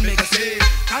intention, make a say.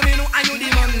 Come in, I know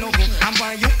the man love. And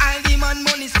why you all the man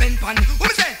money spent pan. Who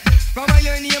me say? From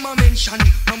your name I mention.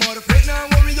 No more afraid, now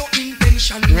worry your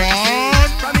intention.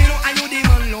 What? From you know I know the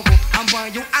man love. And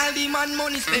why you all the man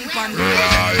money spent pan.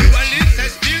 Right. you are listening,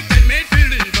 speak and made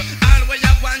believe. All where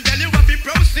you want, tell you what we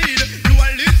proceed. You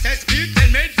are listening, speak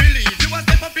and made believe. You are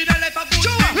step up in a life of good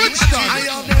things. Which time? I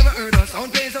have never heard a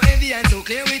sound play so heavy and so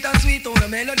clear with a sweet tone. A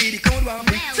melody the code one.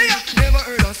 See ya. Never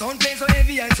heard a sound play so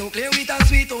heavy and so clear with a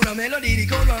sweet tone. A melody the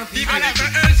code one. I like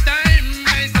the first time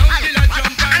I sound killer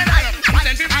jump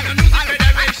and send people to Music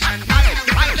Federation.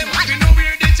 Tell them we know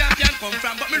where the champion come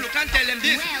from, but me look and tell them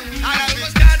this. I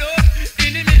was start up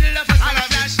in the middle of a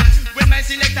flash when my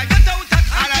selector got out at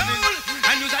control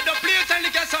and use a double plate and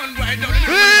lick a sound boy down.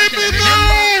 Let me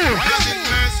know.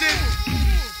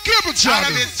 Keep it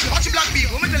charming. Watch the black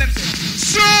people, me tell them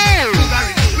So.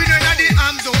 we don't have the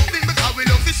arms up, because we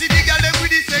love to see the girl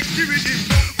with the sexy rhythm.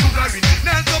 Bugari,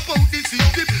 now support the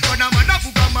system, but I'm a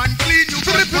Buga man clean you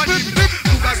for him.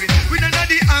 Bugari, we don't have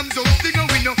the arms up, we know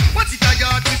what it a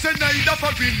yard, we say night of a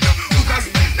ring. Bugari,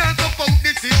 now support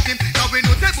the system, now we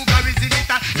know the Bugari's in it,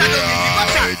 that don't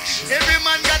mean it. Every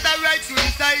man got a right to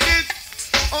inside this,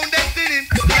 on destiny,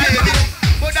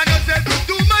 but I don't say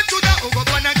too much to the over,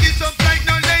 and kiss up like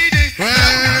no lady.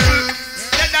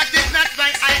 That is not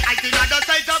right, I think on the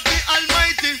side of the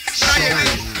Almighty.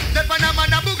 Step on a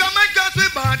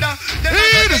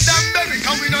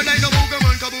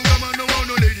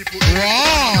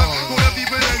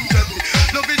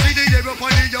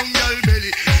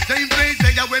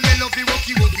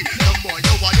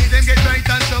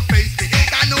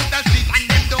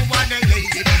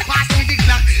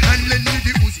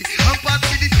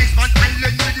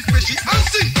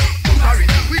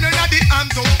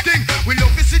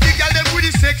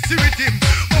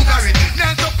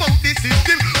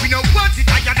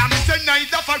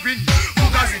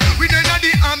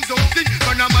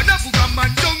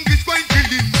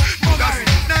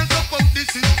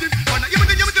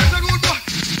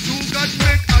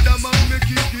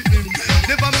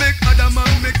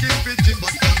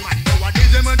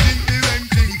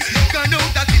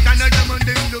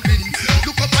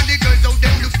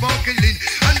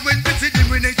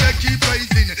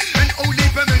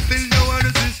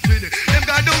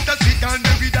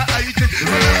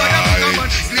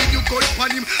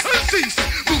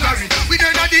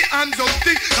in the hands of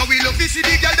things. Now we love to see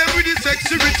the girl them with the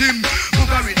sexy rhythm.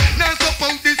 Bugari, now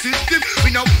support the system.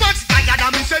 We now watch tired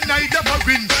and me say neither for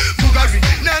win. Bugari,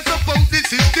 now support the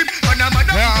system. And I'm a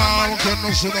yeah, okay,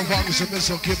 no son of a so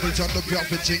Mr. Kippet and the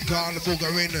prophet thing called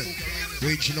Bugari.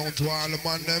 Reaching out to all the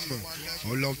man them.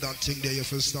 I love that thing there, you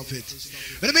first stop it.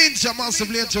 In the meantime,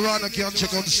 massively later on, I can check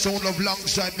out Stone of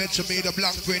Longside Metro Media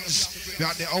Black Prince. We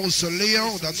are the house of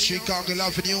Leo, that's Chicago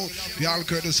Avenue. We all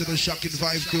courtesy of the Shocking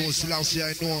Vibe crew. Still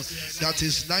I know that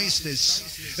is niceness.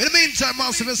 In the meantime,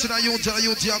 massive listen to you tell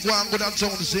you to go and go down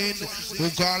town scene. Who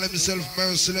call himself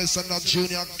Merciless and not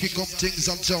Junior, kick up things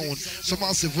on town. So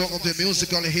massive work up the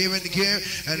musical hearing gear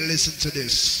and listen to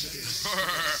this.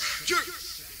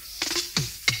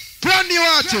 Brand new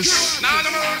artist.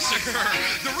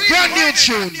 Brand new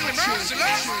tune.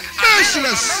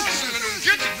 Merciless.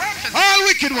 All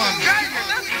wicked one.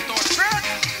 No.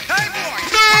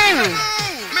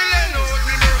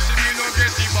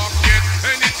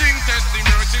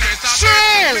 So.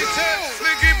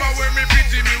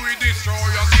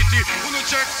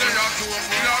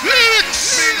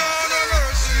 Lyrics.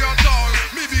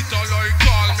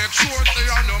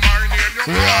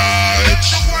 Right.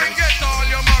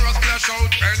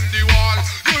 Out and the wall,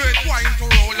 do it wine to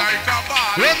roll like a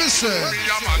ball. Let me say.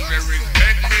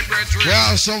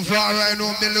 Yeah, so far I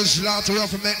know millions lot we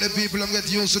have to make the people get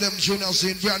used to them juniors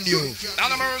in brand new.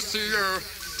 And mercy here.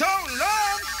 Don't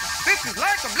love. This is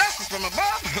like a blessing from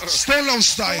above. Stone Love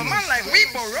style. A man like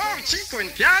Weepo, Rory, Chico,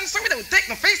 and Cancer, we don't take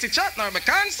no face to chat nor be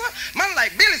cancer. Man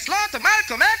like Billy Slaughter,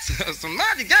 Malcolm X,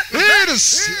 somebody get me back.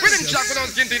 With him Jack without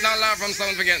skin teeth, not laugh from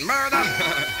sound for getting murder.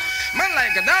 Man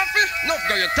like Gaddafi, no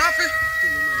go your taffy.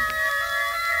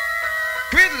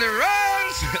 Quiddly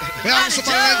runs. We have some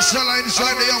like Salah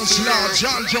inside the young slot,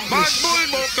 John Jungle. Bad bull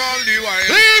buck all the while.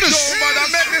 Don't bother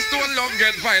make the stone love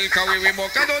get vile. Cause we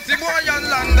buck a dirty boy and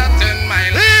land at 10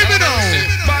 miles. Leave me now.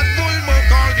 Bad bull buck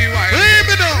all the while.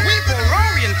 Leave me now. We for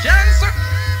Rory and Cancer.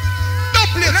 Don't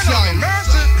play side.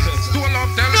 Stone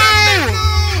love tell them this.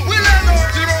 We let out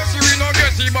the mercy, we no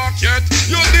get it back yet.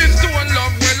 You did stone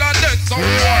love well and dead so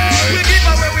we give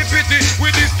away we pity, we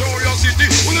destroy your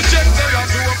city. We no check the you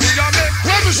do up we a make.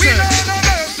 We know no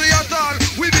mercy at all.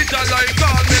 We beat a like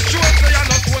all. Make sure say you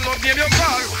not one of them you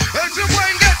call. Else you go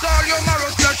and get all your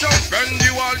marrow splash out. Bend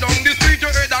you all down the street,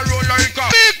 your head a roll like a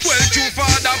well, true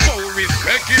father power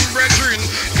respect him brethren.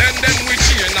 Then we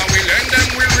chain and we lend them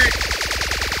we reap.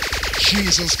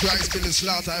 Jesus Christ, Billy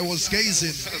Slaughter, I was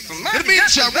gazing. It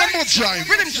means one more time.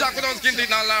 With him shock without skin teeth,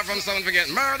 not laugh from sound for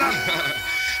getting murder.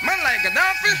 Man like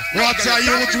Gaddafi. What are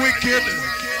you wicked?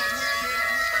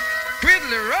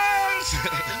 Quiddly runs.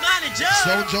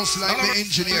 So just like the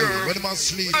engineer, when I'm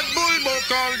asleep. And bull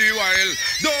buck all the while.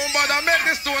 Don't bother make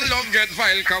the stone love get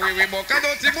vile. Cause we buck a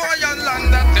dirty boy and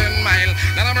land at 10 mile.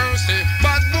 Not a mercy.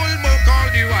 Bad bull buck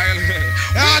all the while.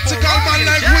 Article man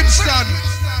like Winston.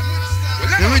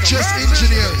 The richest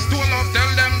engineer. Stone love tell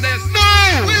them this. No!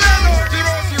 We let out the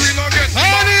mercy, we no get stone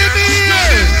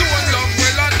love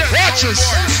well and dead. Watch us.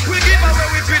 We give away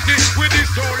we pity, we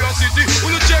destroy your city.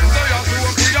 We no check the you do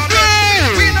we are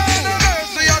dead. We know no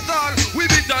mercy at all. We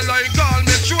beat a like all.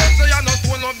 Make sure say you're not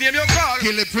one of them you call.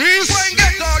 Kill the priest. Go and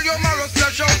get all your marrow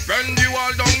splash out. Bend you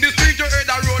all down the street, your head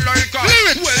a roll like a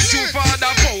well, true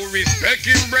father power respect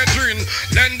him brethren.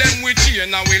 Lend them we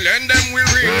chain and we lend them we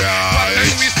ring. But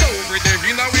then we soul with the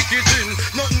in a wicked kitchen.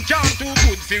 Nothing can too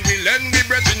good for we lend we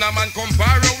brethren. A man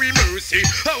compare we mercy.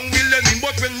 And we lend him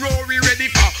but when Rory ready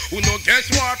for who no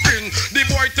guess what friend. The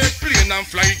boy take plane and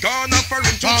fly gone and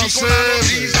foreign to Chico and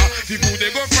visa. People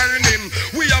they go firing him.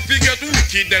 We have to get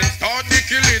wicked then start the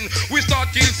killing. We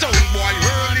start kill sound boy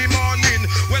early morning.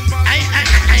 When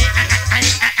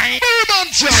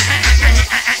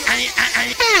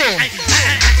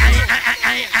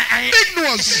Big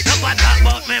nose. No one talk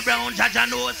about me brown, Jaja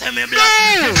knows me black.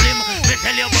 Me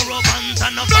tell you for romance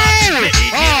and no fast.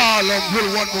 Ah, Long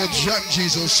will one more jam.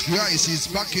 Jesus Christ, he's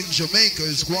back in Jamaica.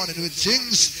 He's going with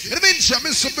things. In the meantime,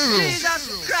 Mr. Burrow.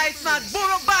 Jesus Christ, man.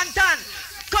 Burrow Bantan.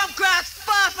 Come cross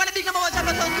fast for the big number one Stone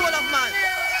Love, man.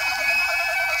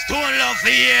 Stone Love for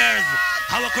years.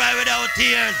 I will cry without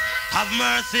tears. Have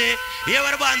mercy. Hear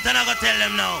what the Bantan I go tell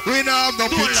them now. We now have no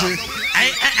pity.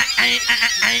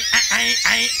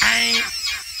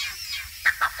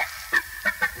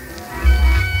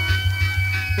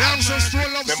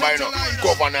 Remember, you know,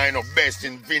 Governor, you know, best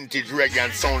in vintage reggae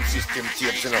and sound system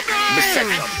tapes, you know. Me set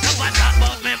up. What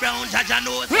about me brown, Jaja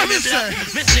knows me black.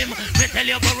 Me slim, me tell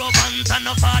you go rub and turn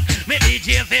up hard. Me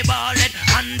DJ fi ballet,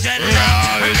 100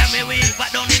 rocks. And me weak,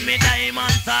 but down in me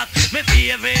diamond sock. Me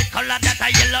favorite color that a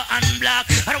yellow and black.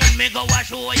 And when me go wash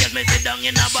show, yes, me sit down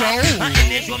in a box. And in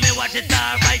the show, me watch it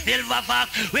star by silver fox.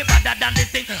 We better than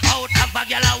this thing out of a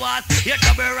gal a was. You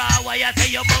trouble raw, why you say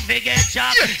you buffy get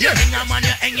shot. You sing a man,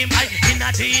 you hang him high in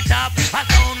a T-top. A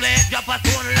sound leg, drop a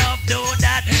stone love, do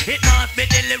that. It must be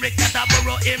the lyrics that I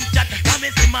borrow him chat. Come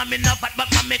and see me no fat, but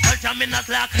me culture me no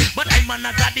slack. But I'm an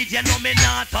as a DJ, no me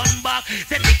not turn back.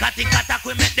 Say ticka tack,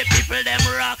 we make the people them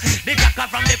rock. The jacker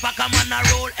from the pack, a man a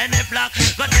roll any flock.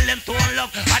 Go tell them stone love,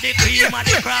 a the cream, a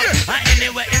the crap. And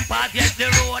anyway in part, yes,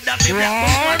 the road of the black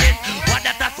boom what it. What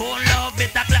that a stone love,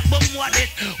 it a clap boom what it.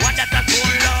 What that a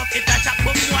stone love, it a chop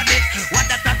boom what it. What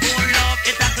that a stone love,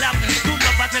 it a clap. Two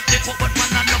lovers make the foot, but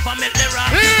man enough a make the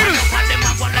rock. Enough of them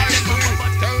a go like them.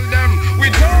 Tell them we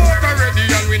talk already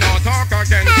and we not talk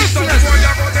again. So boy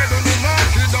you go there do no mark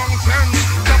you don't send.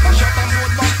 Stop a shot and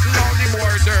both box all the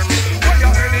boy them. Boy your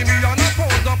enemy and a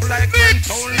pose up like when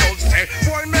sound love say.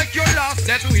 Boy make your last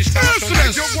death wish start to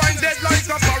make you wind dead like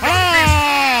a parrot.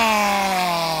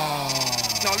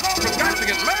 Now love from guys to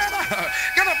get murder.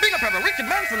 Gonna big up every wicked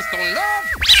man from Stone Love.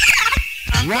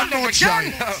 One more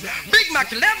time. Big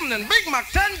Mac 11 and Big Mac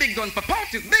 10, big gun for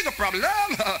parties, bigger problem.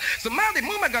 Somebody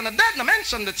mama gonna dead, no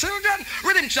mention the children.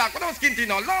 Rhythm shock, but I was skinty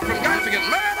no love from guys to get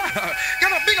murder.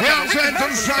 Gonna big up well, friend,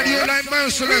 don't side you like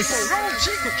merciless.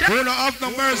 Who don't have no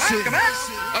mercy.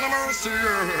 And a mercy.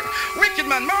 Wicked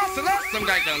man, merciless, some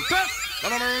guy can test.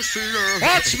 And a mercy.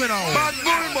 Watch me now. Bad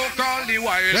bull book all the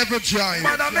while. Never giant.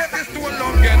 But I bet this to a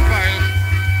love get fine.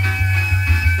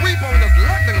 We both just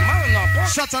locked in the man up.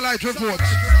 Satellite report.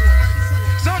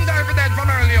 Sunday for dead from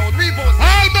early out. We both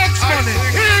all box money.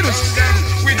 Hear this.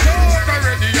 We talk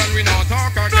already and we not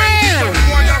talk again. So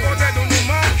why you go there do no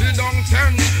mark you don't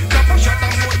turn. Drop a shot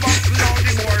and both box all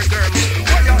the boy them.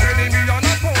 Why your enemy and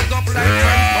a pose up like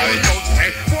friends out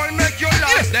say. Boy make your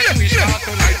last death we start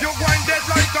tonight. You going dead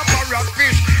like a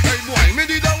parrotfish. Hey boy me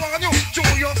did I warn you. Show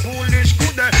your foolish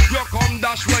good you come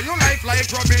dash where your life like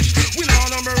rubbish. We know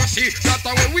no mercy. That's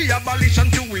the way we abolish and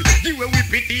do it. Give away we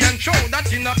pity and show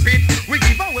that in a pit. We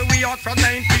give away we out from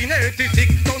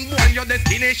 1986. Don't boy your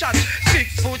destination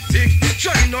 6'6".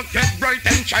 Shine not get bright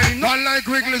and shine. Not like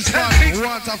Wrigley's fan.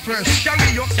 Water fresh.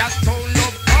 Carry your cast stone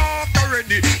up. Talk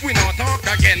already. We not talk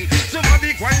again.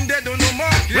 Somebody grind dead on no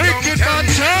mark. Wicked man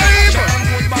time. Shine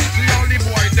good back to all the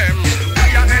boy them.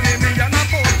 Why your enemy and a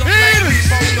pose up like we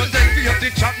found no take for the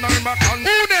chat now back on.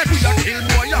 We a kill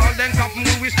boy all them cap me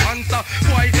we sponsor.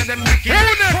 Boy say them wicked.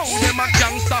 How them a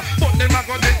gangster. But them a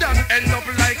go dead and end up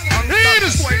like sponsor.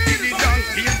 Boy till the dance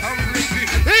feel hungry.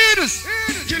 Hear this.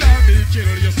 Killer be kill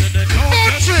you said that no.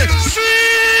 Watch it.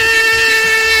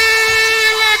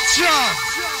 Selection.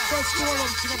 First of all,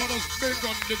 sing about those big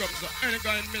gun dig ups. Any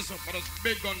guy miss up for those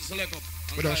big gun select up.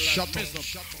 With a shut up.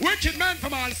 Wicked men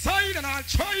from all side and all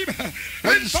tribe.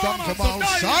 Winston from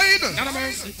outside. And a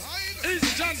mercy.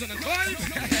 Easy Johnson and Clive.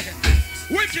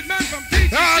 Wicked men from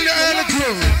TTC. All the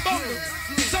crew.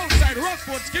 Southside,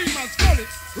 Rockford, Schemers, Gullet.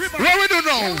 What we do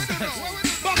now?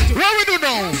 What we do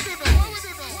now?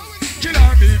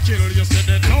 Killer be kill, you said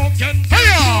that no can kill.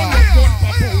 Gun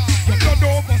pop out, your blood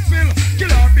overspill.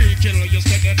 Killer be kill, you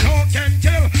said that no can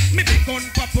kill. Me be gun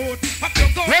pop out, up your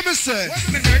gun. Let me say.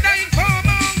 Me murder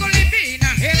informer, go live in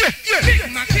a hell. Big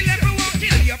man kill everyone,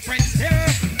 kill your friends here.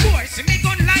 Boy, see me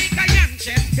gun like a young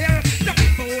chest here. The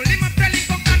people him up, tell him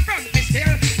go confront me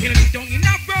still. Kill me down in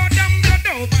a road and blood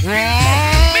overspill.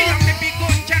 Me and me big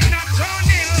gun cannot turn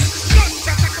ill. Gun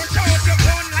shot a control your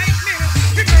gun like mill.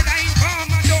 Me murder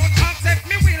informer, don't accept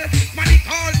me will. Money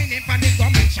call me name and they go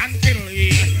mention kill.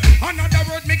 Another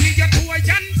word me give you to a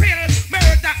yan pill.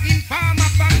 Murder informer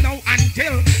from now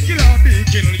until. Killer be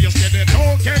kill, you said that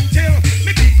no can tell.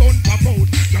 Me big gun pop out,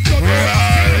 your blood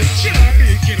overspill. Killer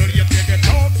be kill, you said that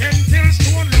no can tell.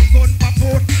 Stone love gun pop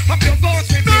out, up your ghost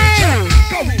with your child.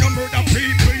 Go no murder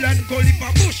people and go live a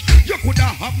bush. You coulda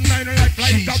have 9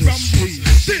 like a bamboo.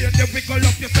 Say they wiggle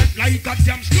up yourself like a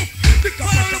damn scoop.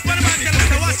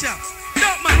 Watch ya,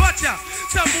 don't man, watch ya.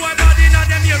 Some boy body not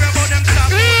them hear about them stuff.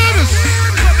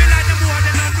 Coming like them boy,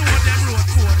 they don't know them road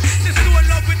code. This stone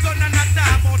love with gun and not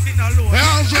talk about in a load. They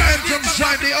also enter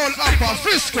inside the old upper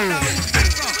Frisco.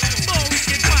 More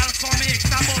wicked walls for me, it's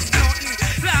about nothing.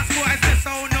 Last boy says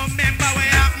so, no member what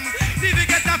happen. Did we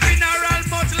get a funeral,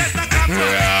 much less a crap.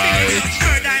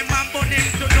 Murder him and burn him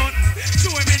to nothing.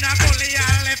 Show him in a gully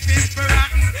and left him for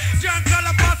rotten. Drunk all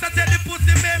the boss, I tell the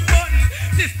pussy man button.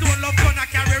 This stone love gonna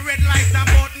carry red lights and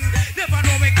button.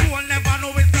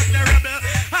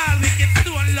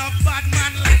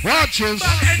 Watches.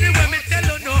 But anyway, me tell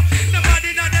you no.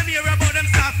 Nobody know them hear about them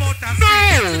staff out and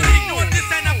street. So they know this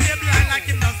kind of play blind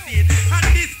like him not see it. And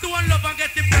this stone love and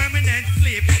get the permanent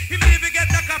sleep. If you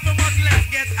get a couple much less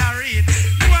get a read.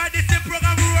 Why this the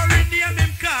program roaring name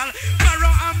him call. Marrow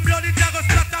and blood it just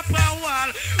start up a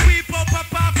wall. We pop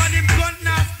and him gun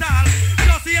now stall.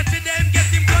 Just yesterday him get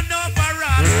him gun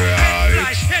overall.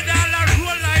 Right. Head all a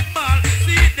roll like ball.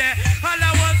 See it there. All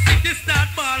I want see this start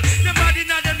ball. Nobody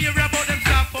know them hear about them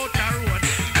stop out the road.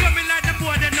 Coming like the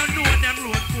boy, they don't know them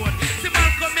road code. See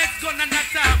Malcolm X gun and not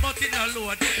talk about in a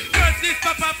load. First this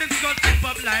pop up and skull tip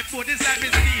up like boat. This like me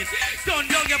see it. Don't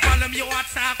young your problem, you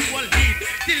attack whole heat.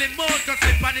 Till in motor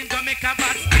slip and him go make a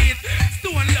bad speed.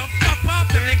 Stone love pop up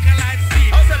to make a life see.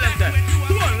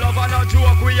 Stone love and a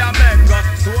joke we a beg.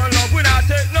 Stone love we not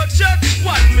take no check.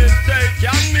 One mistake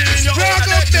can mean you over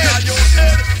the your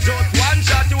head. Just one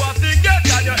shot you have to get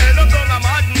and your head up down a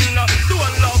madden.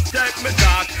 Stone love take me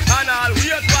talk and I'll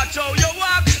wait watch how you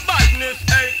walk. Badness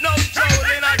ain't no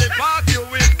strolling at the park you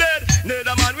with dead.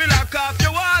 Neither man will a cough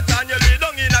you out and you lay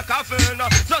down in a coffin.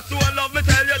 So stone love me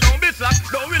tell you don't be slack,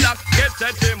 don't relax, get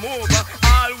set to move.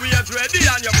 Always ready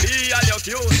and you pee and you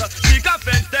cute. Seek a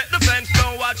fence, take the fence,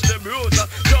 don't watch the bruise.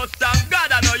 Just thank God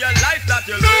I know your life that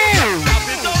you lose. Stop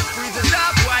it out, freeze it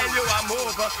up while you are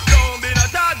move. Don't be no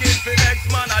target for next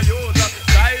man I use.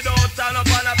 Side out, stand up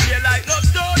and I feel like no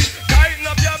stone. Tighten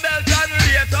up your belt and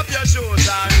lace up your shoes.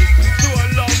 And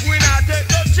stone love we not take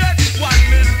no check. One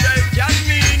mistake can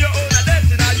mean you own a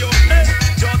destiny your head.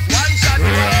 Just one shot you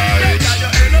have to get and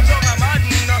you end up on a madden.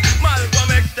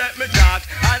 Malcolm X step me talk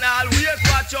and always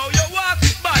watch how you walk.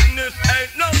 Badness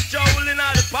ain't no strolling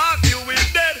at the park you will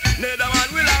dead. Neither man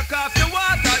will a cough you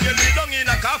water and you lay down in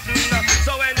a coffin.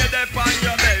 So when you're deep on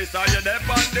your base or you're deep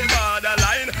on the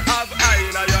borderline, have eye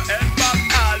in your head back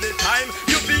all the time.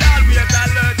 You be always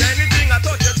alert, anything I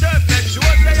touch your turf, make sure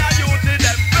they are you to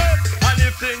them first. And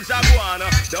if things are going,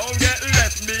 don't get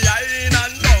left behind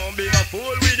and don't be a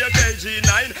fool with your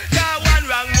KG9. Got one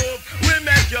wrong move, we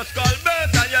make your skull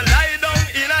burst and you lie down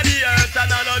in the earth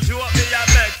and I know joke me a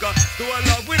make. To a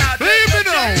love we not take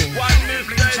one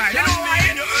mistake can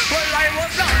mean you. Well, I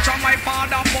was down from my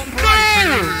father pump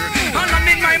rifle. And I'm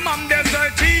in my mom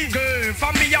desert eagle.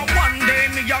 For me a one day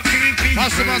me a kill people.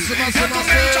 Massive. I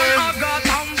got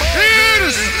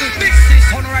hamburgers. This is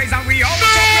sunrise and we out of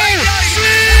right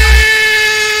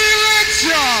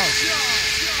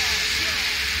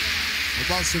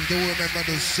Massive, do remember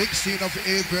the 16th of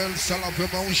April, Salah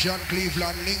Promotion,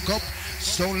 Cleveland Link Up.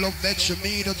 Stone Love Metro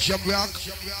Me, the Jump Rock,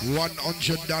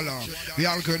 $100. We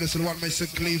all go this one, Mr.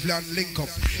 Cleveland Link Up.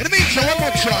 In the meantime, one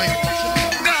more time.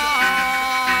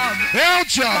 Hell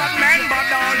job.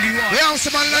 We have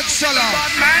some man like Salah.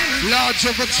 Large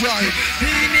of a tribe.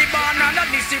 Teeny born and a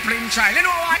disciplined child. You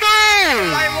know what? No!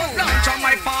 I was launched on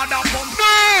my father pump. No!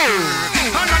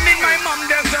 And I'm in my mom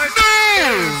desert.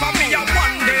 No! For me a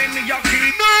one day me a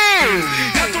keep. No!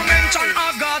 Not to mention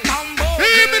I got Tambo.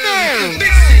 Hear me now.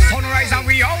 This is sunrise and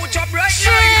we out of bright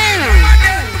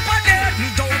light.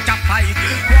 Don't a fight.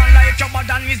 One life your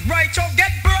button is bright, so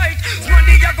get bright.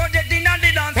 Money you go dead in and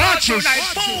the dance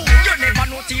tonight. Boom! You never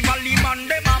know Tivoli man,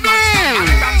 them a master.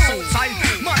 Man from Southside,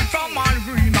 man from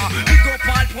Alrima. Big up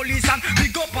all police and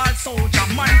big up all soldier.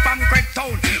 Man from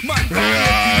Craigtown, man from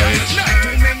not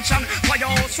to mention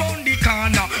firehouse round the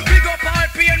corner. Big up all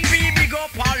PNP, big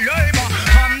up all labor.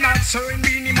 I'm not saying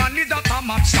Beanie Man is that a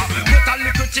mobster, but a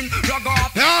little thing rug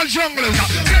up. They're all junglers.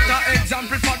 Set an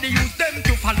example for the youth them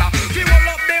to follow. If you all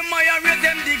up them, I raise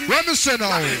them dig. Let me say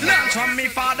now. Learn from me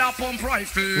father pump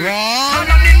rifle. What? And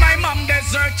I'm in my mom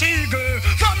desert eagle.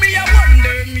 For me a one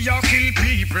day me a kill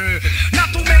people.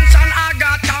 Not to mention I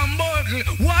got hamburger.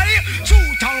 Why?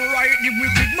 Truth and right the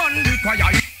wicked man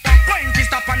require. Point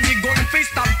fist up and the gun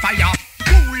fist on fire.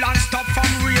 Cool and stop from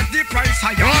raise the price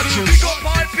higher. Big up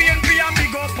all PNP and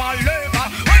big up all labor.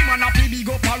 I'm an happy big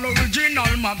up all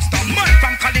original mobster. Man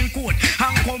from Calling Code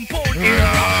and Compound area.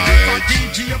 Because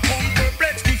DJ pump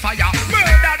perplex the fire.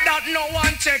 Murder that no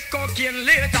one check cocaine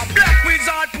later. Black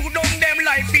wizard put down them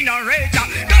life in a razor.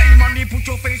 Diamond they put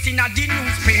your face in a the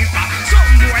newspaper.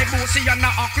 Some boy bossy and a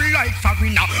act like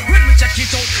foreigner. When we check it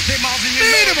out, them have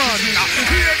the love.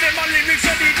 Hear them a lyrics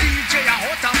of the DJ a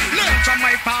hotter. Learn from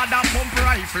my father pump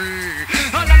rifle.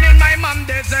 And I'm in my mom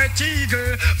desert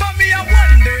eagle. For me a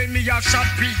one day me a shot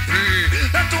people.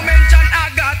 Not to mention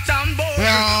I got Tambo.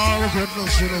 Yeah, we're good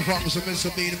enough to the Fox and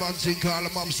Mr. Bean Man thing called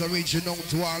the Mom's reaching out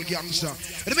to all gangster.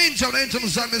 In the meantime, enter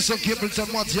Mr.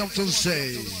 Kippleton, what you have to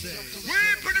say?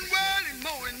 We're pretty well in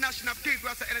more national people.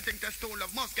 I say anything to stole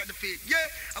of must get the feet. Yeah,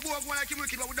 I go one like you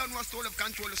wicked, but we don't want stole of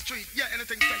control the street. Yeah,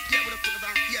 anything to yeah, we don't put it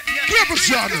down. Yeah.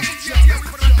 Kippleton! Yeah, we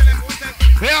put it on the level.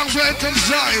 Youngs went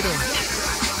inside.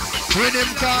 When him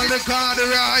call the car the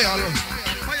royal.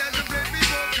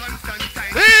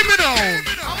 Leave me down.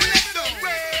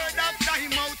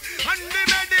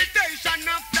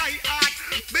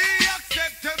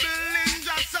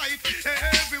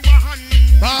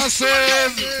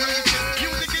 Massive.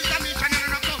 Music is a mission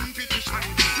and a competition.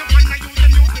 No man I use the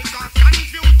music cause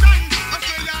confusion. I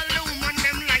say all the woman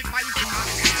them like fighting.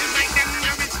 It's like them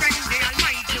no respect the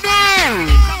Almighty. No.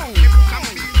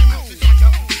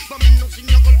 But me no sing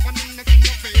no gold for me no sing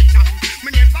no fake. Me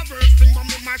never verse thing but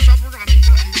me mash up ram.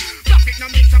 Profit no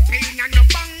mix up pain and no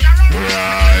banger.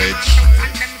 Right.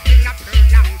 And them still a pearl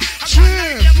long.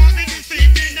 Cheers.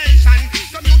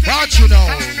 Watch you now.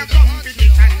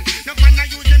 No man I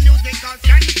use the music cause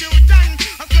confusion.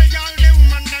 I say all the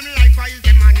woman them likewise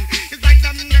the man. It's like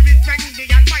them no respect the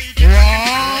Almighty.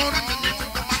 Wow.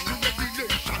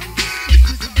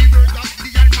 Listen to the words of the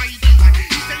Almighty man.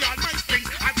 He say all my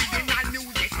strength original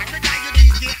music. Every time you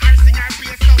DJ or sing or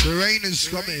play song. The rain is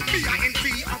coming.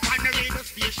 BINC up on the radio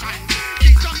station. The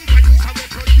song producer will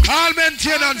produce. All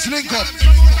maintenance link up.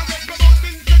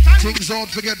 Things don't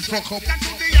forget fuck up.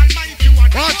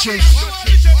 Watch it.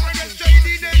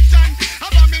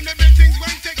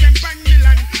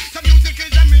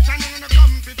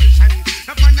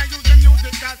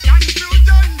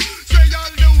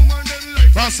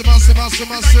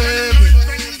 Massive.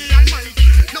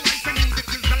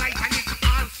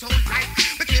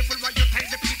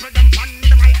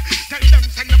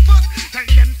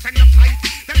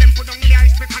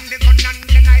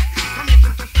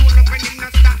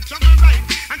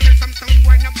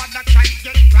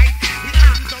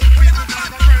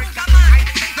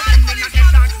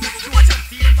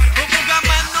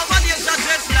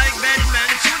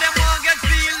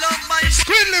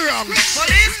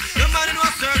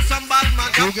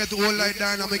 You get all like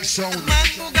dynamic sound.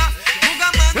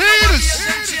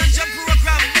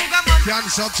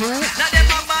 Cancer too.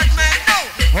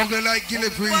 Hungry like Gilly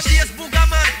Priest.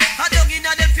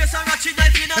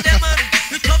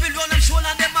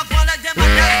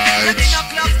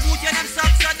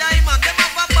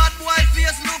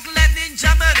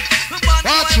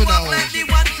 Watch you now.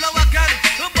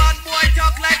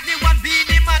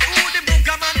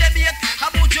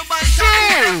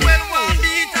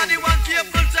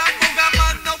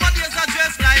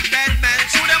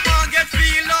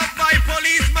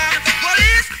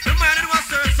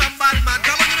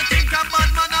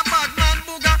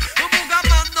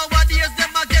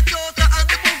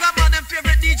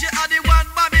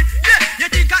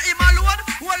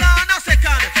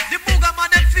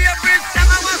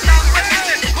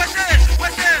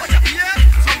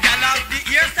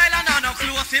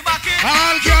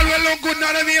 All girl will look good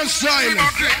now, them hairstyle.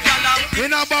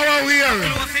 In a bower wear.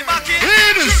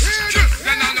 Ladies.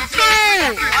 No.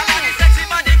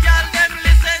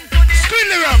 Screen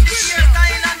the ramps.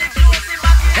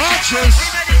 Watch this.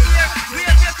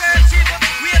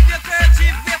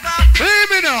 Hear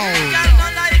me now.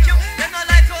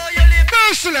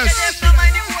 Merciless.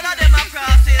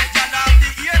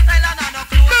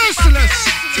 Merciless. Merciless.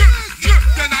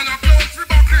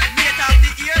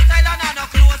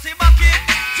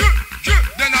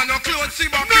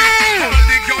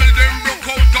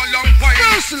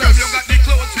 You got the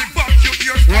clothes we back you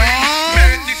your style.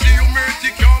 Mercy see you mercy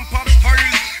can't pop style.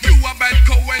 You a bad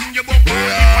cow when you buck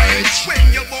right. When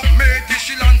you buck mercy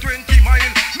she land 20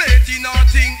 mile. Mercy not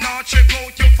think not check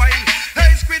out your file.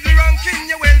 Hey squiddly ranking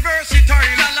you well versatile.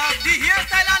 I love the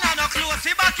hairstyle and no clothes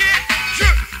we back it.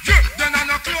 Then I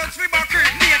no clothes we back it.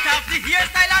 Mate have the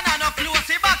hairstyle and no clothes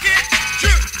we back it.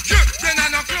 Then I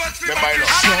no clothes we back it.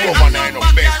 Woman I know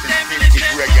best in vintage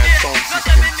reggae and sound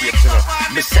system tapes, you know.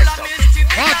 Me set up.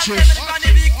 Watch this.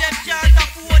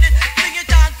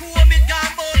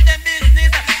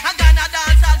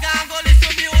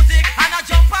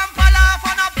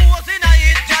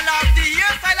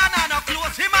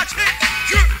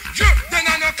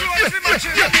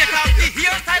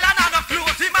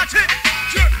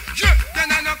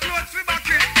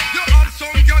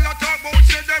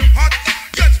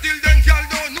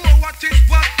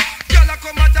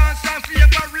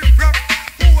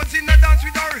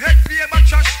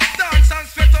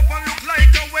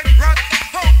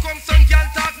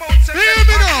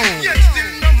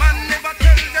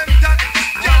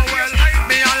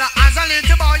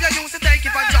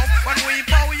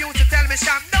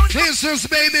 This is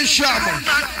baby shaman.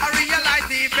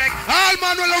 All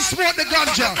man will smoke the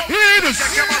ganja. Hear this.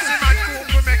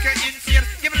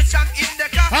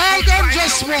 All ganja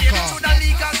smoker.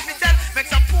 Make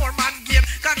some poor man game.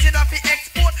 Consider fi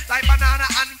export like banana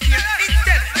and cane.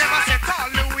 Instead, never set all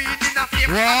the weed in a flame.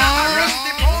 Arrest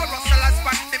the poor, Russell has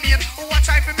spat the main. Who are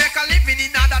trying to make a living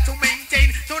in order to maintain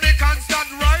to the constant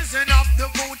rising of the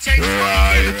food chain.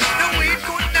 The weed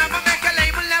could never make a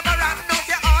label, never rap, not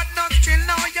your heart, not chill,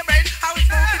 now your brain. How we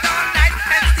smoke it all night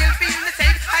and still feel the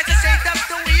same. I just shake up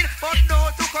the weed, but no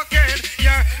to cocaine.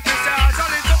 Yeah, Mr.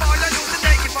 Johnny, to all I used to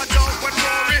take it for joke when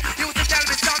worry. Used to tell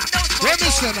me stop, don't smoke.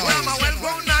 Well, I'm a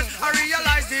well-grown man, I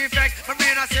realize the effect. My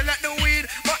brain I still let the weed,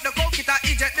 but the coke it I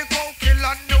eject the coke, kill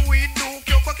on the weed. Do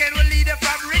your cocaine will lead you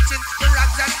from riches to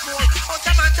rags and poor. Out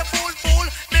a man to fool,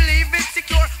 believe it's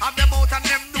secure. Have them out and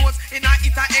them doors, in a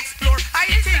it I explore. I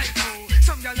think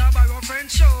some y'all have a friend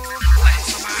show. Well,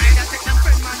 some I take them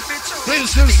friend man fit show. They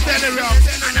still stand around.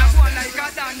 And I want like a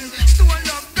dan. Stone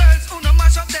love girls who no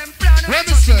mash up them plan. Let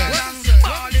me say.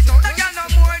 Ball it out, I got no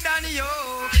more than you.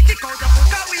 Kick out the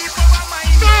foot, a weep for a mind.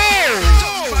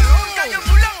 Jump around, can you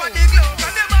pull up on the glove?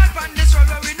 And the man from this road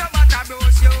where we no matter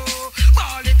bros you.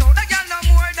 Ball it out, I got no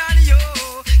more than you.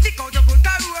 Kick out the foot,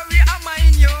 a worry a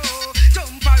mind you.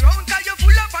 Jump around, can you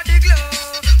pull up on the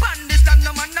glove? Man, this time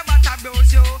no man no matter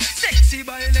bros you. Sexy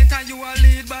violent and you a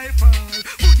lead by far.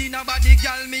 Good in a body,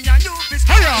 girl, me and you be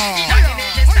star. In the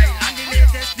latest style and the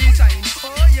latest design.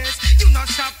 Oh yes, you not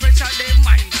stop pressure them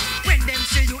mind. When them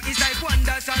say you is like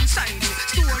wonders and sign.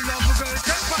 Stone love girls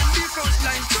step on the front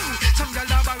line too. Some girl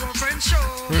have a rough friend show.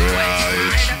 I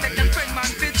take them friend man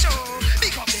fit show.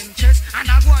 Big up them chest and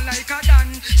I go on like a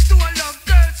dan. Stone love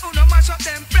girls who no mash up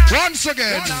them plans. Once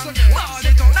again. Ball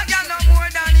it out, I got no more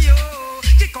than you.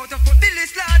 Kick out the foot, Billy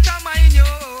slaughter mine you.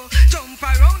 Jump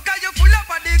around, cause you full up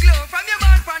of the glow. From your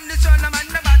man from the sun, I'm on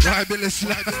the batter. Why Billy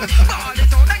slaughter? Ball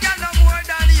it out, I got no more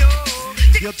than you.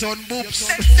 You turn boobs.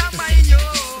 Extra mine you.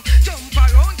 Jump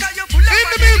around, cause you full up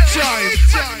of the glow.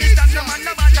 From the sun, I'm on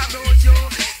the batter, bros you.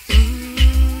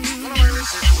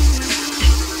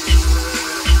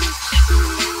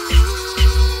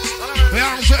 We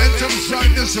also enter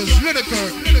inside. This is Lyrical.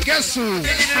 Guess who? Like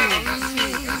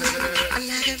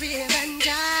a river and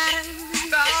God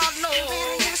no.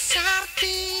 yes, I'll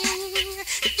be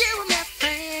you were my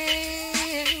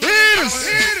friend.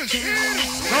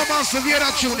 No más se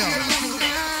viera Junior.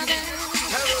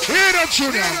 Viera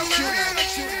Junior.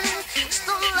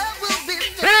 Still love will be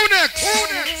there. Who next?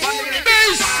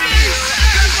 Bass.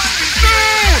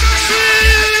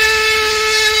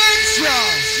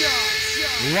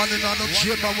 One and another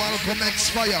chamber, welcome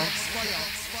X-Fire.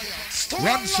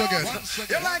 Once again.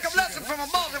 You're like a blessing from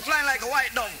above, you're flying like a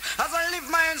white dove. As I lift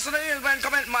my hands to the hills when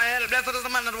comment my help, blessed is the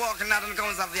man that walking out in the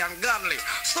comes of the ungodly.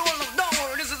 Stone of don't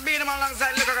worry, this is being him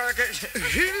alongside Little Hurricane.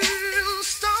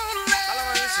 Stone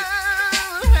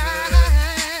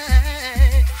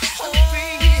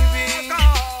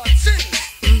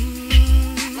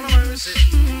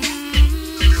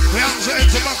We also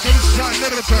enter back inside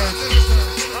Lyrical.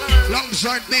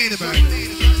 Alongside Main Man.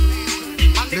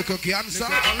 Little Cancer.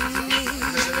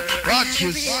 Watch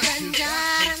this.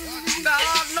 God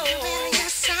no.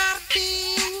 Yes, I'll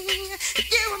be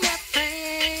you were my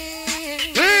friend.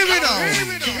 Hear me now.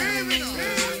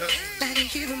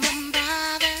 Like you were my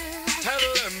brother.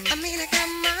 I mean like a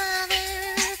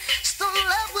mother. Still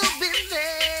love will be there.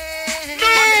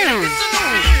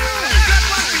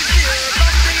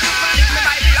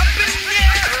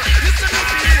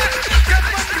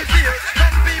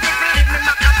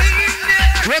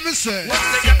 Let me say. Once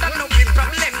they got that no big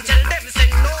problem, tell them say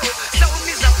no. Sound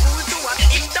is a fool to what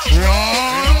in doubt.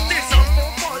 This a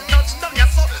football touchdown, yeah,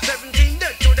 so 17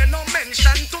 dead to the no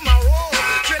mention tomorrow.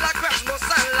 Trailer crash, but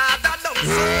salad, that dumb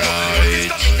so. This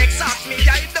coming next off me,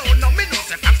 I don't know. Me know,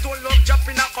 say, I'm still love jump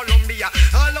in a Colombia.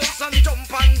 All out some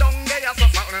jump and down there, so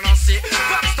far when I see.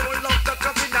 I'm still love to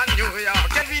jump in a New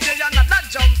York. Every day, you're not that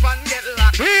jump and get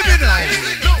locked.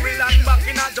 No, we land back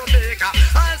in a Jamaica.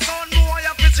 All sound boy,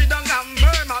 you fit sit down and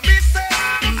murmur. Me say,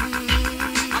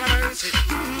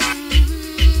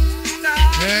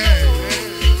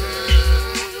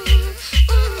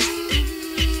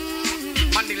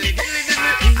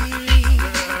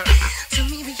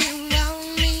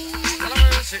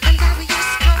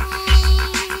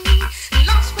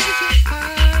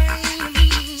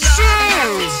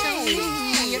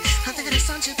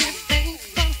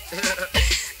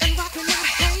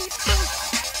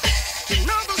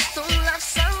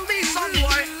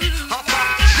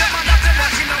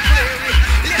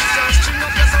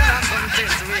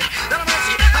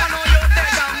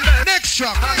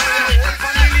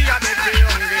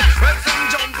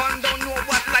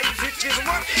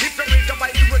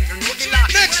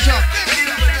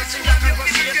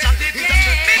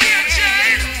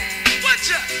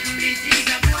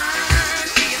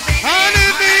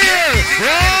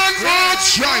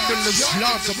 There's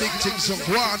lots of big things of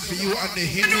one for you and the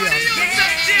Indian.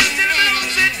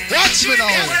 Watch me now.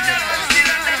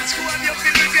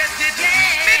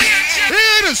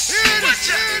 Hear this.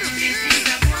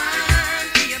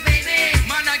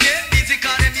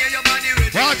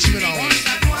 Watch me now.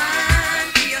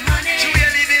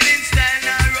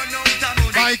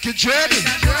 Michael Jordan.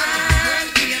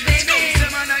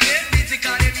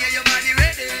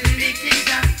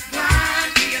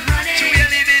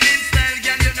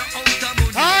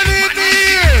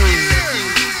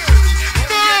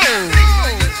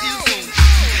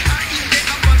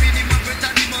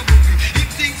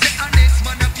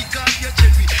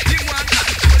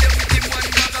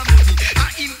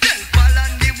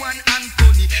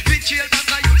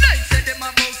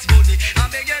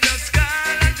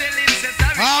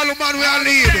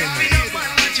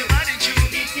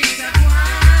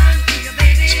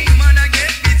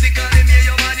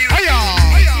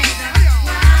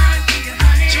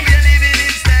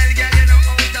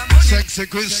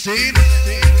 Christine,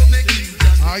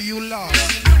 are you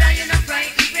lost?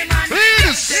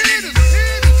 Please.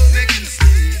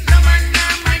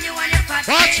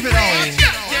 Watch me now.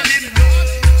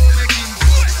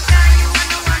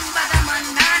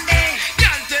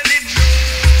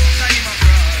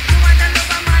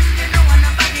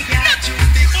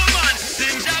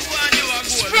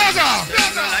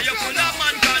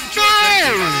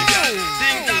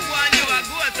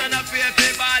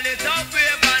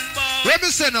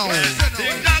 No.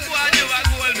 Think that one you a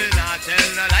gold, me not tell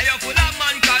no lie. You full of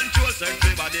man control,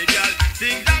 sexy body girl.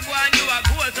 Think that one you a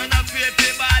gold, and a faith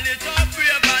ball it up,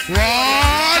 brave and bold.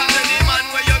 What? The man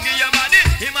where you give your body,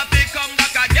 he must be come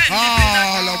back again.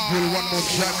 Ah, love bull, one more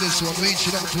time this one.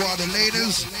 Reaching out to all the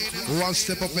ladies who want to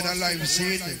step up in a live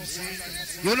scene.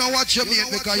 You know what you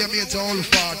mean because you mean to all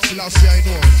farts. Last year I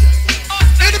know.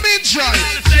 In the meantime,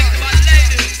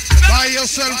 buy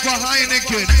yourself a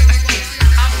Heineken.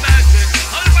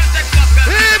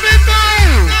 Hear me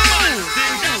now!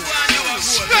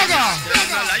 Swagger!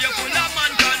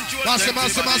 Massive,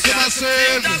 massive, massive,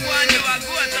 massive!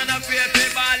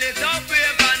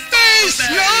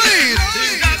 Baseline!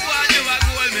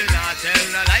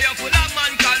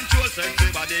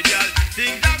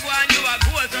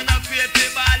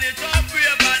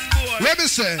 Let me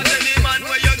say.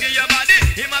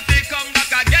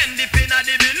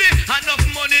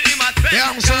 Yeah,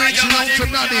 I'm so reaching out to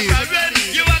Nanny.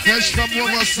 Fresh from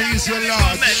overseas, your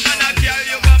lord.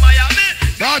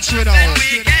 Watch me now.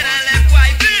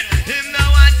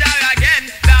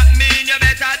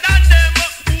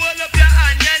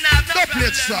 The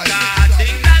plate side.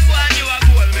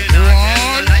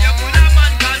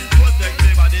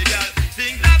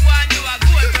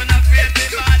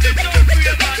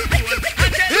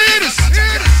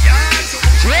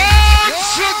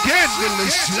 Once again, the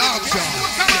slaughter.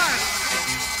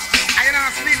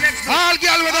 All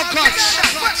girl with a catch.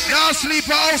 Now sleep a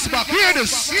house back. Hear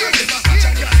this. No.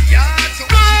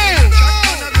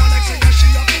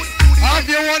 Have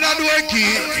you one and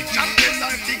working?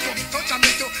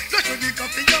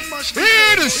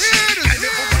 Hear this.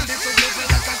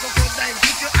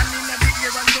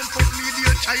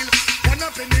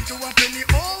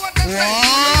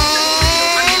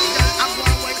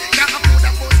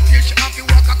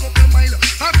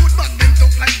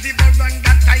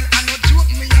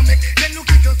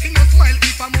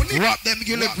 Rock them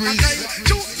gilly breeze.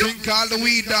 Drink all the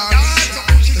weed down.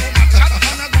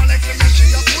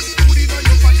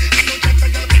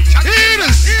 Hear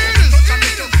this.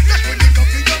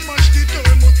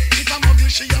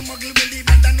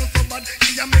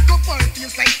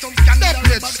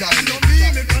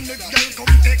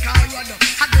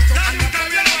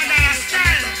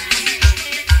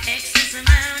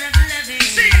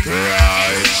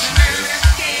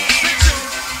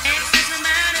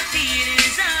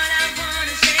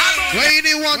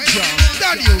 Rainy one job,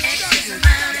 done you.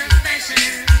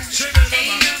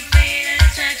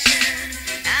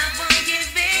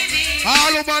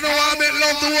 All of man who want make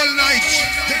love the whole night.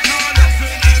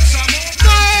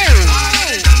 No!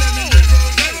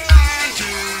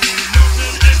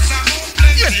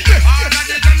 Yeah, yeah, yeah.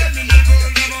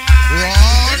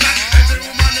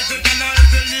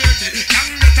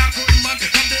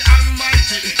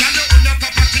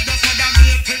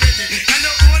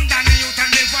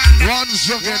 Once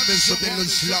again, Mr. Billy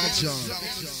Slaughter.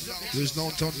 There's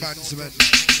no turn back to it.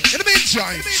 In the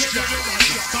meantime,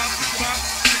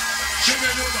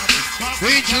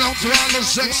 reaching out to all the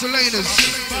sexy ladies.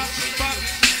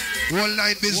 All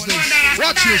night business.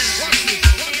 Watch this.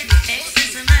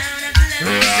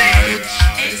 Right.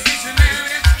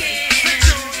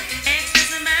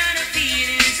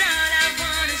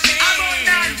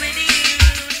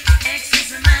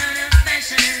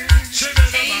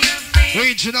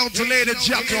 Reaching out to Lady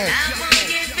Jacko.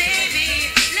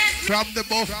 From the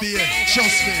buff beer,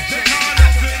 trust me.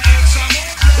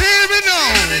 Hear me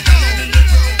now.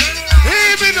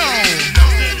 Hear me now.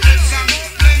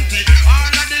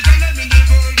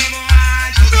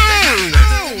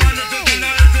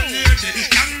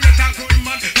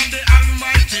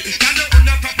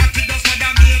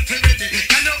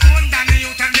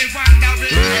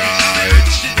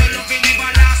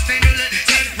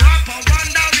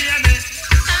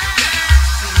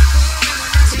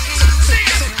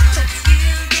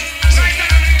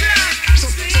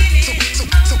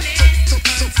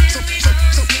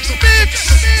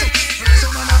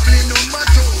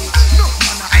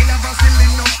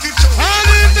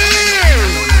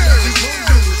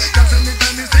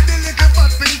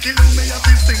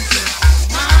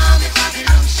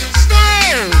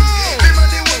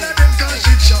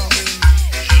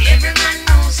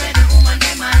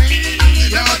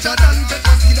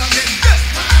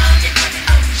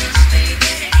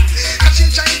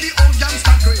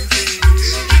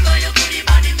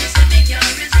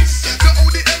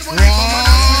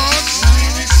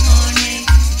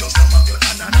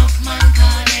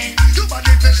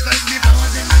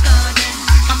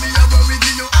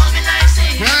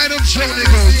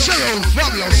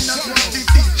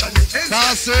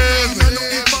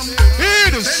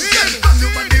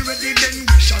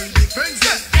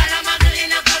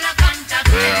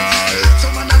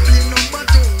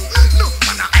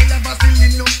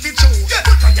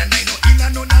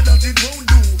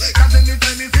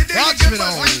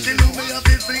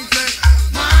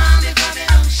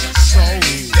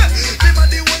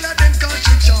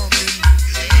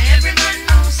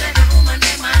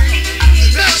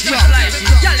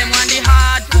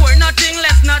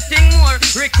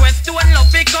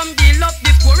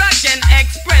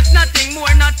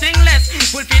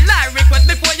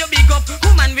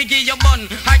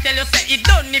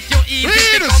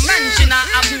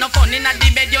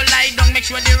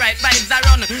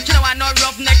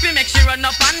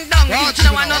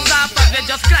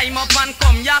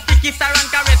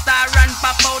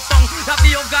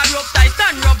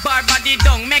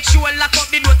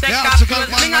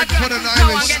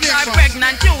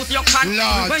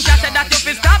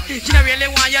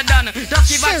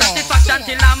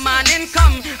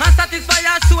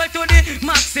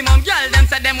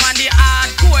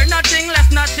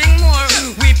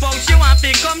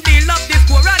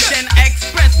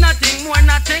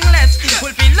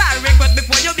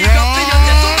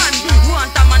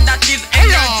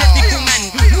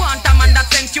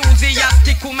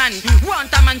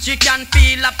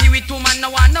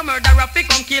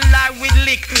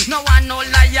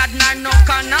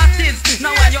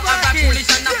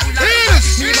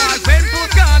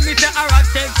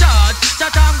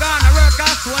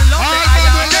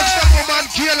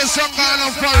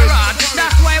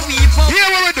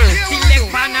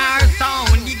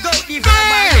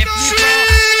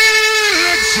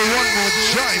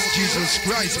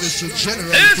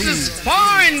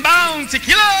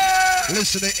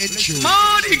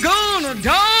 Money gonna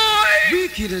die.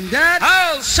 Wicked and that.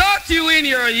 I'll shot you in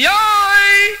your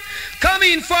eye.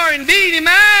 Coming foreign beanie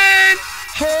man.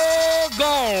 Oh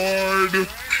God.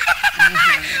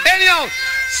 Anyhow,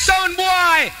 sound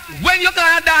boy, when you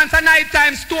gonna dance at night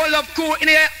time, stole up cool in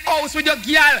the house with your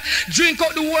girl, drink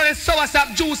out the whole sour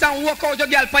sap juice and walk out your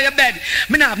girl for your bed.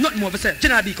 Me nah have nothing more to say.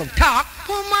 Jenna B come talk.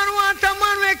 Woman want a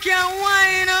man we can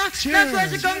wine. That's why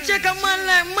she come check a man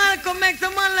like Malcolm, makes a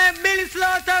man like Billy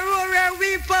Slaughter, Rory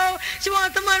Repo. She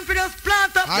wants a man for those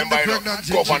plant up. I'm the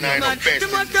governor of best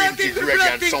vintage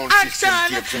reggae and sound system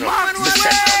tapes. Man want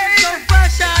some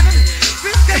fashion,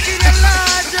 respect in the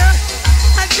large.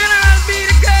 A general be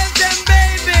the girls them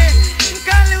baby.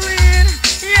 Halloween,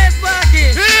 yes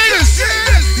Bucky.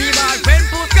 People when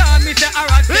put on me say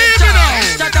alright.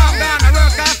 Shut up, gonna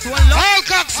work as one love. All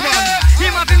Coxman.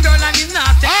 Him a finger and him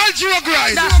nasty. All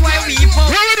Jugglin. That's why we put.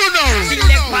 What we do now?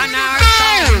 Select pan our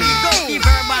sound. We go the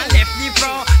verbal left the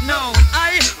pronoun.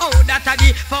 I that a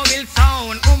the foul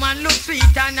sound. Woman look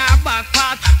sweet and her back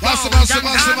part. Massive.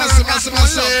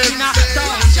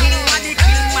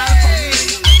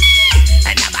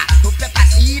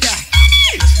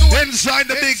 Inside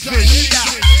the big fish,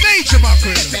 Major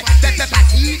Mackerel.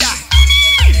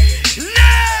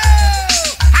 No!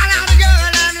 Allow the girl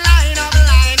and line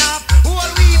up.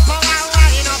 All we power,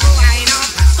 line up.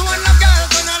 So when the girls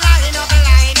gonna line up.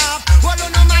 All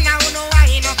no man, no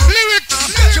line up. Lyrics.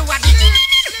 You are the,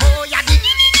 oh ya the,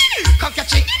 come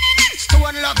catch it.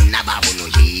 Stone love never wanna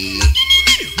hear.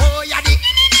 Oh ya the,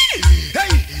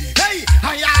 hey,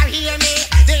 how ya hear me?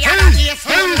 They are the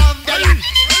stone love, they are.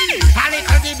 A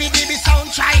little dibby sound.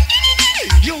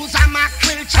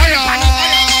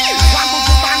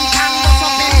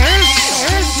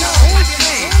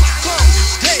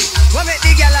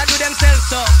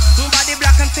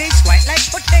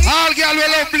 girl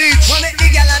will love bleach. Wanna make the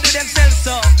girl and do themselves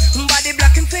so. Body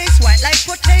black and face white like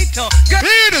potato. Girl,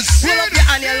 pull up your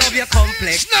hand, you love your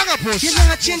complex. Snuggle-puss. You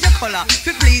know change your color,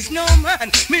 to please no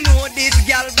man. Me know this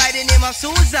girl by the name of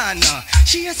Susan.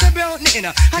 She is a brown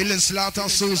nina. Killing Slaughter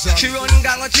Susan. She run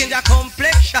gang and change her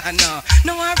complexion.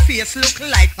 Now her face look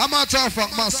like. I'm out of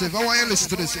fact massive. I want you to listen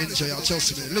to this enjoy.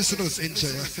 Trust me. Listen to this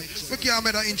enjoy. We can't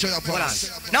make that enjoy your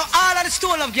pass. Now all of the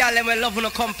stool of girl them will love on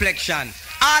a complexion.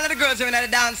 All of the girls who are in the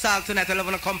dance hall tonight will love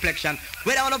on a complexion.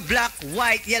 Whether on a black,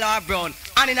 white, yellow or brown.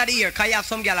 And in the ear, cause you have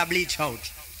some girl a bleach out.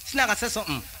 Snagger say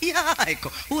something. Yeah,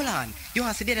 hold on. You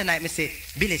want to see the other night me say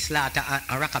Billy Slaughter and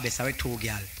Rockabess are two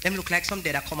girl. Them look like some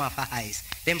dead that come off her eyes.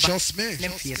 Them just me.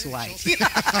 Them face white. Yeah,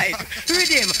 read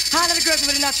him. All of the girls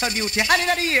with the natural beauty. And in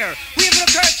the ear, wave the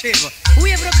kerchief.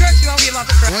 Wave the kerchief and wave off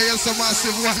the crown. Why you so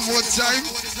massive one more time?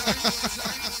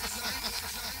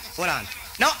 Hold on.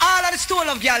 Now all of the stool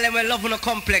of girl them will love on a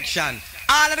complexion.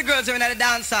 All of the girls who are in the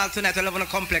dance hall tonight will love on a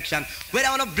complexion. Whether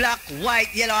on a black,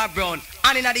 white, yellow or brown.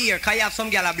 And in the ear, cause you have some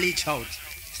girl a bleach out.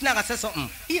 Snagger say something.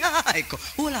 Yeah,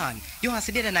 hold on. You want to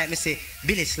see the other night me say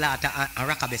Billy Slaughter and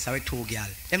Rockabess are two girl.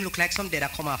 Them look like some dead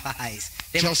that come off her eyes.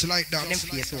 Them, just like that. Them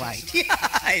face white. Yeah,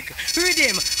 read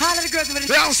him. All of the girls with the...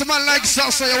 There some man like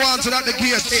Sasa you want to that the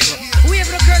gate. Wave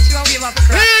the kerchief and wave off the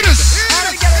crown. Read this.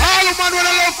 All the man with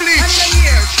a love bleach. And the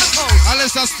ear,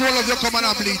 unless that's stool of you come and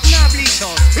a bleach. Nah, bleach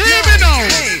out. Read me now.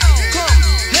 Hey, come.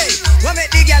 Hey, what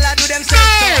make the girl do themselves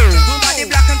so? Body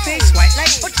black and face white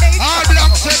like potato. All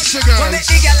black sexy girls. What make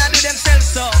the girl do themselves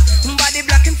so? Body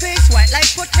black and face white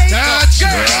like potato. That's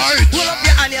right. Pull up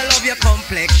your hand, you love your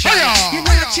complexion. Hiya. You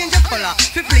know you change your color,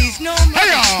 to please no man.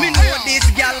 Me know this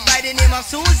girl by the name of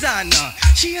Susan.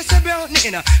 She is a brown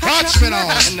nina. Watch me now.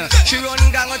 She run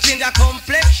gang and change her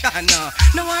complexion.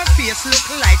 Now her face look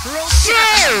like rose.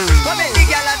 What make the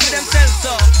girl do themselves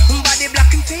so? Body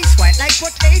black and face white like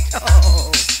potato.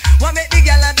 What make the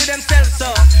girl do themselves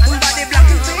so? Body black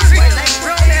and face white like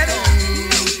brown head.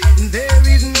 There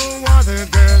is no other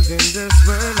girls in this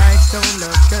world like Stone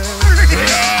Love girls.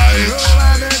 Right. No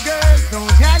other girls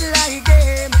don't have like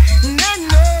them. No.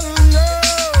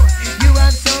 You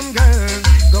have some girls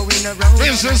going around.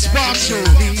 This is part 2.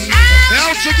 They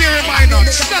also give a mind on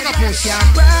Snuggle-puss.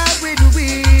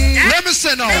 Let me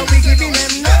say now. We giving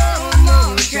them no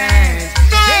more chance.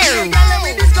 No.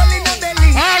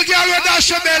 All girl with dash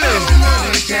your belly.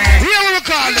 Here we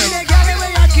call them.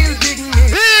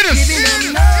 Read this. Giving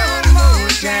them no more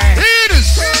chance. Read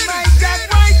this. Oh my God,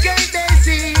 why can't they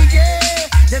see? Yeah,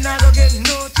 then I don't get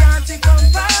no chance to come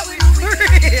by with You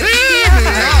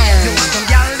want some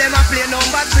girl them a play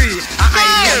number 3.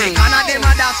 I can of them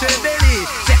a dash with belly.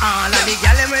 Say all of the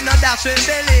girl them no dash with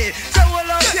belly. So hold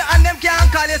up you and them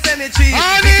can't call you cemetery.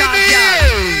 Because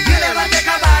you never take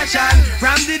a passion.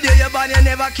 From the day you born you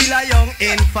never kill a young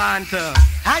infant.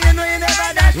 And you know you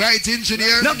never dash. Right,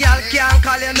 engineer. No girl can't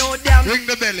call you no damn. Ring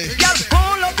the belly. Girl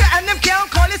hold up you and them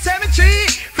can't call you cemetery.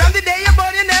 From the day you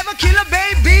born you never kill a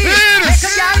baby. Make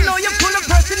a girl know you full of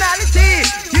personality.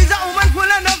 You're a woman full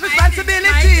of no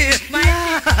responsibility.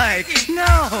 Like,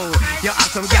 no. You have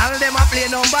some girl them a play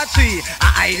number 3. I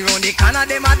hide round the corner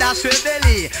them a dash with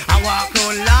belly. I walk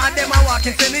round land them a walk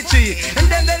in cemetery. And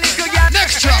then the little girl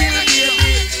next track.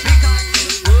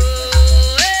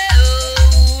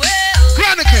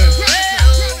 Chronicle.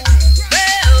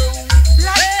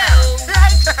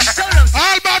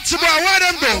 All about to boy, where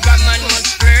them go?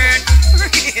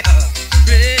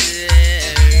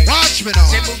 Watch me now.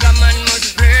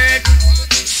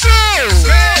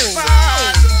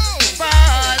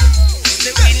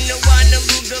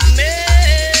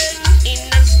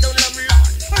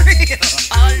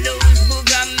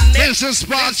 This is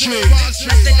part 3.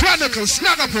 Chronicle,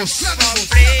 Snuggle-puss.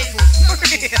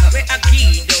 Where a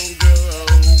key don't grow,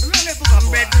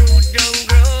 bread root don't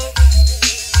grow,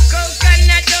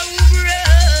 coconut don't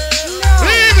grow.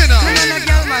 Leave it now. No,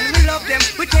 girl, man, we love them.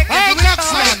 We take them to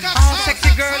the all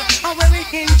sexy girl, and when we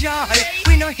enjoy,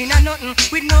 we no hinna nothing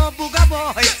with no booger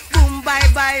boy. Boom, bye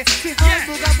bye. We all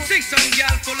booger boy. 6 some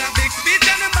girl full of big feet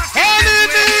and them back.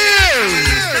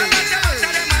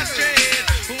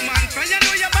 Woman, from you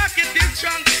know your back it is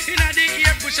strong. Inna the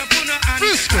ear, push up on her hand.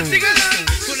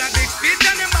 Full of big feet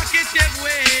and them back it is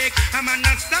weak. I'm a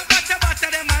not stop,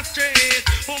 butter them a straight.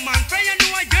 Woman, from you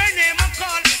know your name a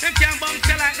call. Them can't bump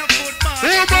you like no football.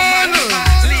 Woman,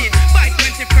 lead by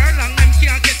 20 furlong, them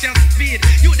can't get your speed.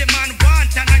 You the man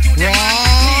want and you the man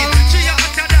need. She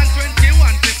hotter than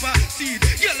 21 pepper seed.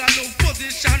 Girl a low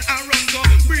position and run go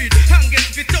breed and get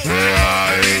fit out.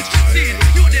 Right. Seed,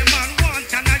 you the man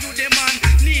want and you the man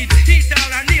need. He tell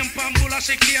her name Pambula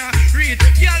she can't read.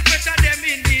 Girl pressure them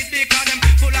indeed because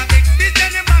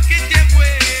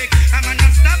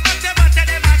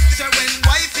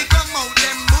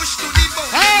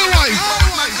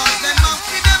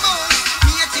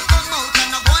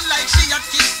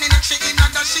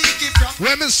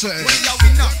Where me say?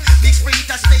 Big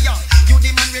sprinter stay on. You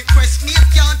the man request me,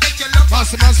 can't take your love.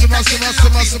 Massive. Wife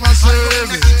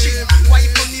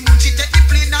on the moochie, take the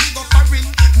plane and go foreign.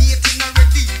 Me eating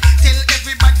already. Tell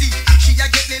everybody she a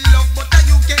get the love, but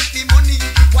you get the money.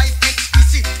 Wife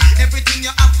exquisite, everything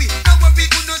you happy. Now worry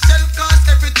who no sell cause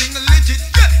everything legit.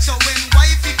 So when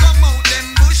wifey come out, them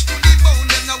bush to the bone.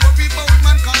 Them no worry about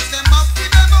man cause them happy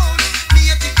them out. Me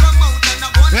at it come out and I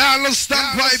want. Yeah, let's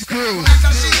stand pipe crew.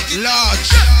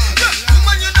 Large.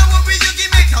 Woman, you know what we you give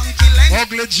me donkey length.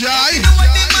 Ugly Jai. You know what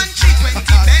the man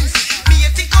 320 Benz. Me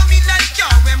at it come in like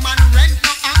car when man rent.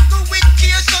 No angle with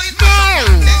care so it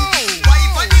No.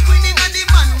 Wife and the queen in the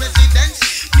man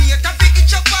residence. Me at a big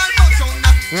itch up all about so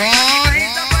now. One.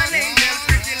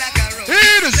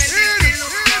 It is.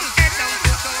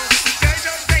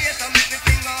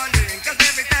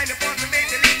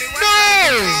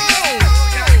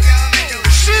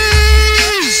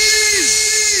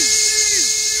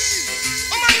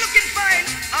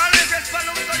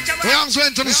 Youngs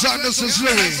went to the sun, this is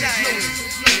Louis.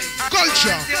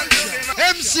 Culture.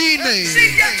 MC name.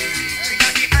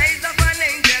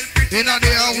 In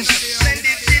the house.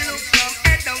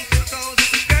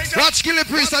 Watch Gilly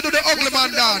Priest, I do the ugly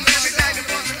man dance.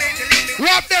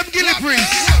 Rap them Gilly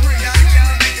Priest.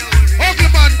 Ugly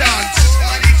man dance.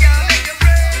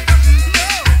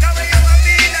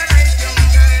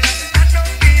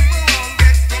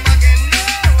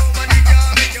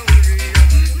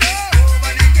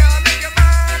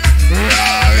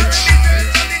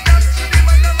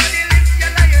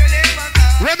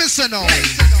 Remison now.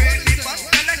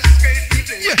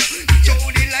 Yeah.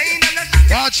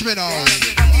 Watch me now.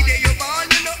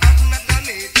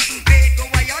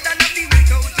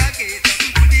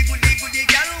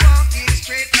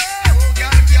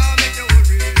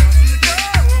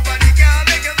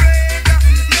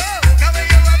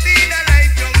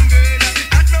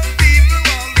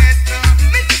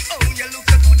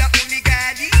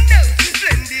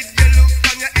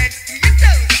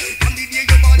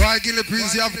 Gilly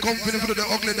Priest, you have company for the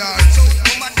ugly dance.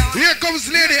 Here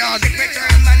comes Lady Ann.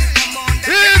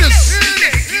 Hear this.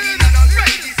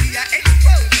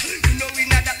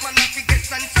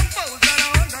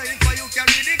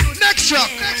 Next track.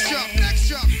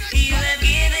 You have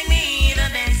given me the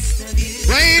best of you.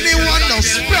 Rainy Wonder,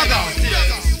 Spragger.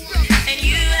 And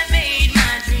you have made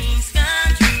my dreams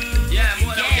come true. Yeah.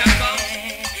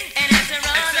 And after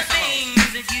all the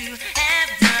things that you have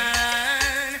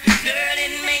done, girl,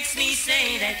 it makes me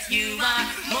say that you are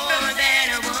more than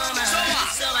a woman.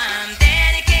 So I'm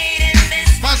dedicating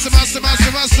this Massive.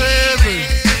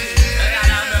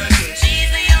 She's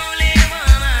the only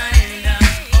woman in the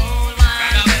whole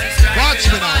wide world. Watch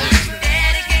me now.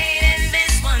 Dedicating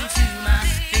this one to my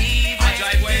favorite.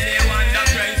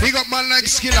 Big up man like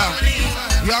Skiller.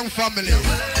 Young family.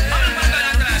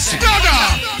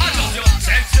 Spragger.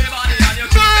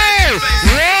 No!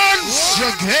 Once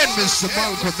again, Mr.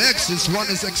 Malcolm X, this one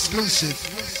is exclusive.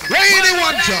 Rainy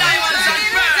Wonder.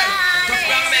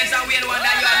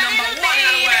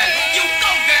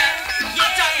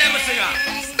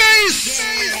 Bass.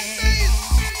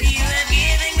 You have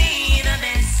given me the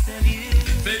best of you.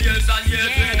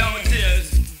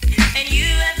 And you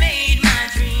have made my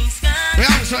dreams come We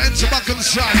have to enter back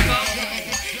inside.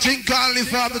 Think only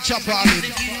for the chopper.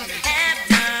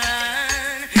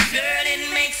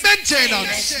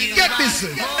 Maintenance. Get busy.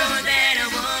 more than a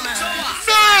woman.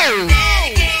 No!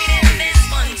 Dedicating this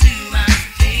one to my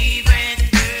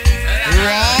favorite girl.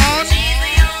 One. She's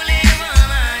the only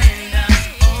woman in the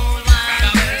whole wide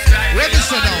world. Let me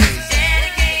sit down.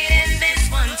 Dedicating this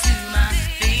one to my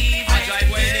favorite girl.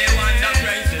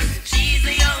 She's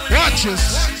the only Watch us.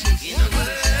 one in the world.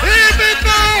 Hear me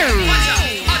now. No.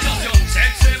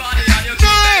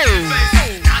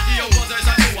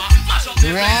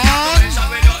 One.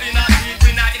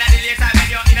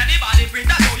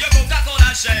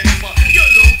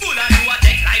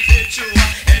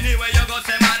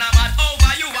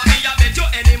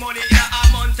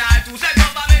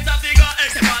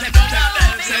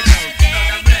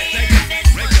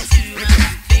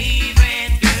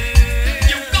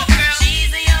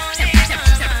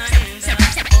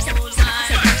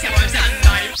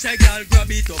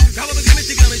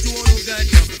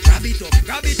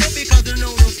 Grab it up because you know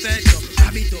no special.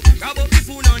 Grab it up the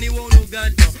phone on the one who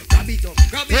got up. Grab it up.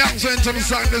 Yeah, so into the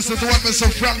song, this is what Mr.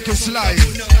 Frank is like.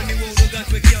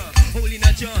 Holding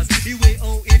a chance, the way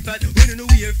how it fat. When you know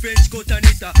we are French cut and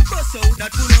it bust out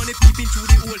that pull on the peeping through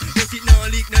the hole. But it now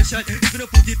leak no shot. If you don't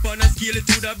put it on a scale, it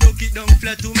would have broke it down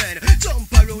flat to man.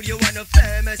 Jump around, you wanna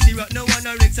famous rock, no one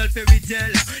a Rexal fairy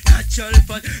tale. Not natural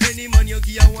fat. Any man you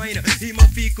give a wine, he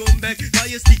must feel come back. How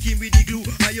you stick him with the glue,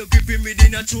 how you grip him with the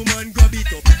natural man, grab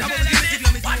it up.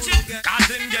 Watch it, cause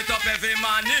him get up every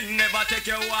morning, never take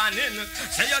your warning.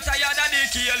 Say you're tired of the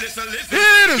key, listen.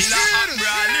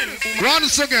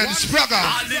 Once again, Spragger.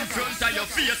 All in front of your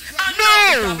face.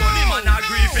 No! Man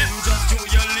agree with him, just to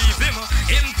you leave him.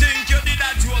 Him think you did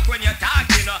a joke when you're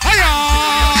talking. Hiya!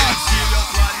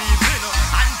 Serious one leaving.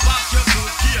 And pack your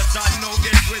suitcase and now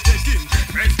get with the king.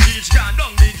 Prestige gone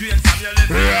down the drain from your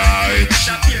left. Right.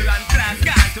 Disappear and class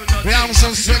gone to nothing. We have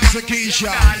some sexy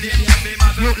Keisha.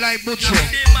 Look like Butcher.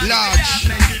 Large.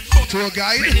 Tour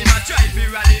guide.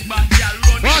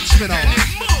 Watch me now.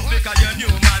 Because your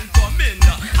new man come in.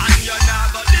 And you're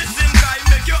not got this in time.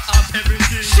 Make you have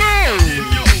everything. So.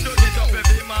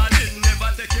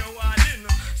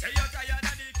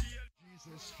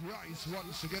 Christ,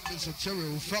 once again, Mr.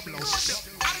 Terrell, fabulous.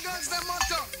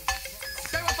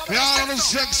 We are on the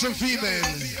sex and female.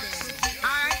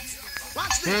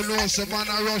 Who knows a man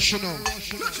a rush, you know?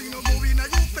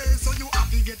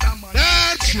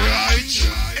 That's right.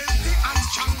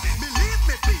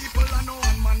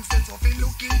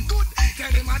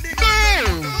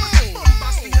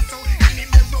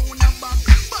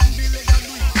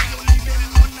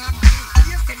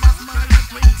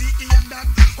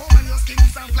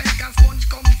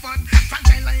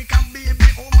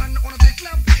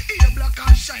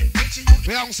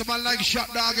 We have some man like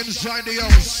Shot Dog inside the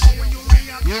house.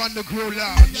 You're on the Grow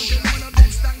Lounge.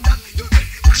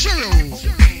 Cheerio.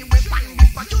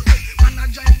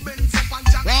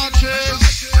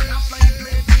 Watches.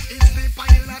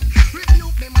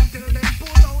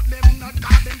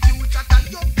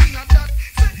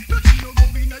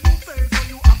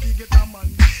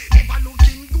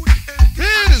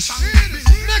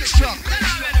 Next truck.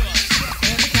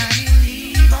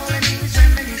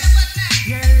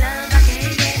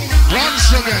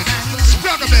 Once again,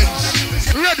 Spraggermans,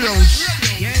 Red Rose.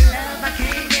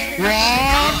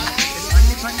 What?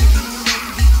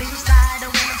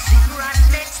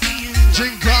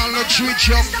 Drink on the tree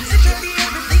chop.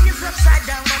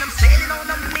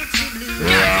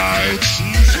 Right.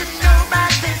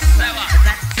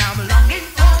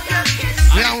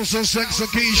 We have some sexy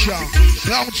Keisha.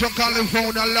 Down to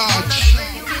California Lodge.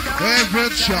 Every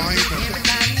time.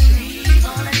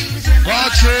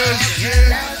 Watches.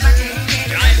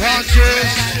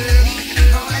 Watches.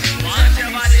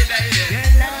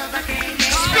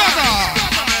 Spragger.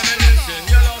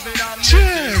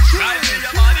 Cheers.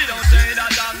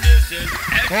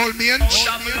 Hold me in.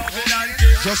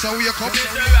 Just a wake up.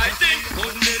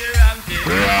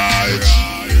 Right.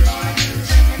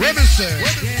 Let me say.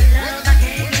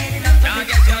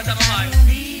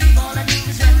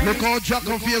 Look how Jack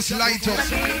of face light up.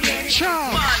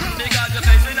 Charge.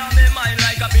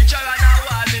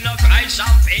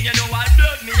 Champagne, you know I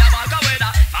blood me, I'm a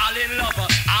weather. Fall in love,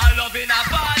 I love in a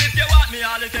ball. If you want me,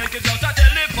 all it take is just a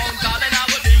telephone call, and I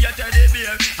will be your teddy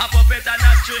bear, a puppet and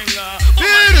a string. You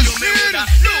me woulda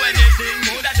do anything,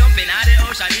 woulda jump in the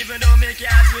ocean, even though me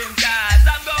can't swim, cause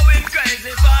I'm going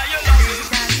crazy for you.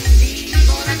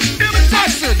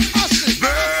 Acid,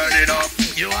 burn it up,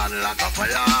 you unlock a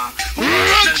fire.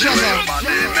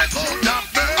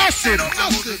 Acid,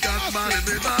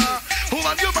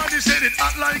 Woman, your body said it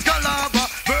hot like a lava.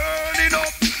 Burn it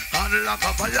up, hot like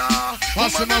a fire.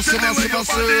 Massive. Burn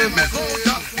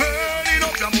it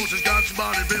up, your Moses God's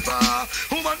body river.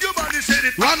 Woman, your body said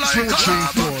it hot like a 1, 2, 3,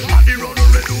 4. lava. The road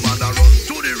red woman that run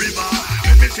to the river.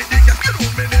 Let me see the girl, you know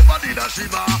me never did a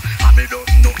shiver. And me don't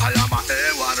know I am a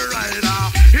A1 rider.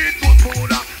 Eat good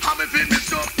food, and me feel me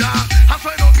structure. I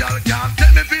swear no girl can't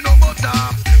tell me feel no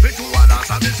butter. Me two others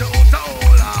and me say out of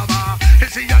all lava.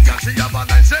 See a girl, she have a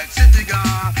nice sexy figure.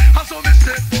 I saw me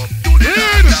step up to the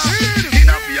doctor. In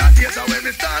a few days when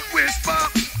me start whisper,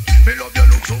 me love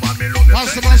your look so man, me love your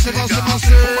Massive. woman, you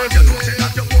know say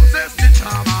that you possess the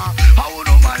charmer. I would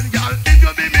not mind girl if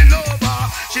you be me lover.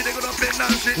 She dey go to pen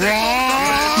and she dey go to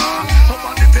paper. Up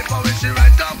on the paper when she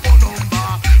write down for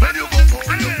number. When you go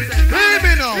home, you be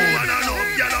baby now.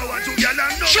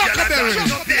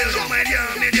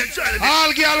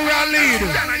 All girl will lead.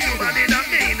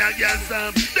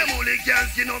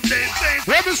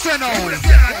 What we say now?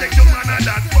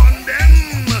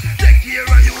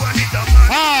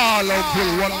 All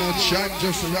uncle, one more time.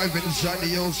 Just arriving inside the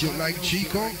house. You like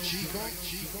Chico?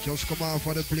 Just come out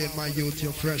for the plane, my youth.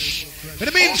 You're fresh. In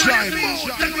the meantime,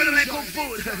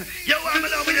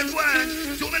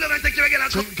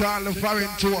 Call the foreign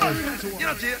tour.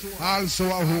 Also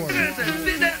a whore.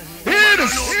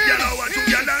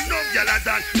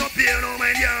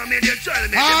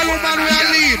 All women will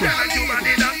lead.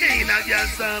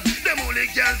 Them only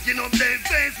can't skin up their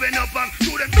face when up and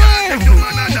to them can't take you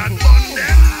man and that fun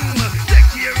them. Take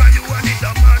care of you and it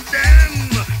a man them.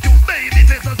 You baby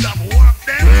face us up walk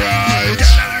them. Right.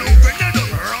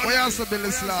 Why else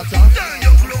Billy Slaughter? Turn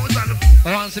your clothes and I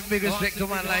want some big respect to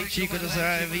man like Chico to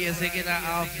survive here taking that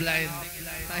half blind.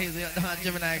 I use it at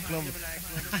Gemini Club.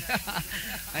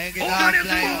 I get half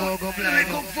blind, go blind.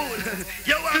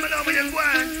 Yo, I'm in love with this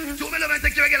one. Do me love and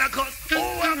take you again, cause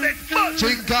oh, I'm big fuck.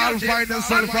 Think I'll find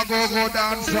yourself a go-go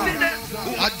dancer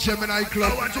at Gemini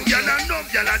Club. I want to get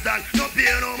enough, y'all are done. No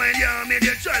pain, no man, yeah, me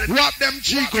the child. Rock them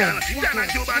Chico.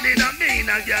 Cannot you body that mean,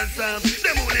 I guess. Them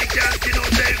only can't see no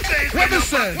their face. What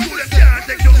is it? Who them can't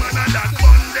take your man and that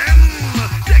fun them.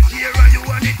 Take care of you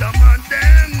and it a man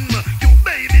them. You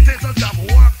baby face us up,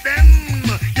 walk them.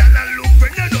 Y'all are look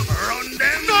when you don't run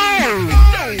them. No!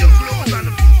 Turn your clothes and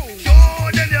show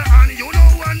them your hand. You know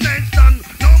one night stand.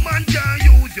 No man can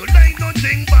use you like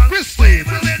nothing back. Christy.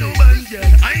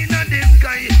 I know this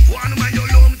guy. One man you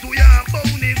lump to your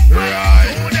bony. Right.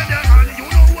 Show them your hand. You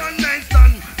know one night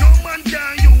stand. No man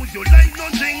can use you like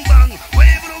nothing back.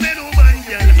 Wave no man, no man,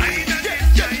 girl. I know this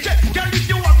guy. Girl, if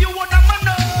you have you want a man,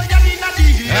 you're in a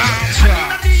deal.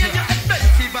 You're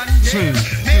expensive and dead.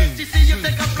 Make you see you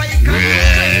take a flight.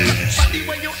 But the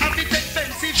way you have it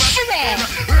expensive and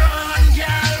run,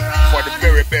 girl, run. For the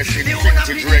very best in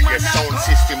vintage reggae sound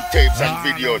system tapes and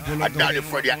videos, I Daddy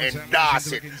Freddy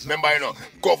endorse it. Remember,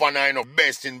 Governor,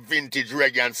 best in vintage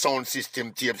reggae and sound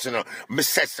system tapes, me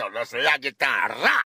say so, just lag it on,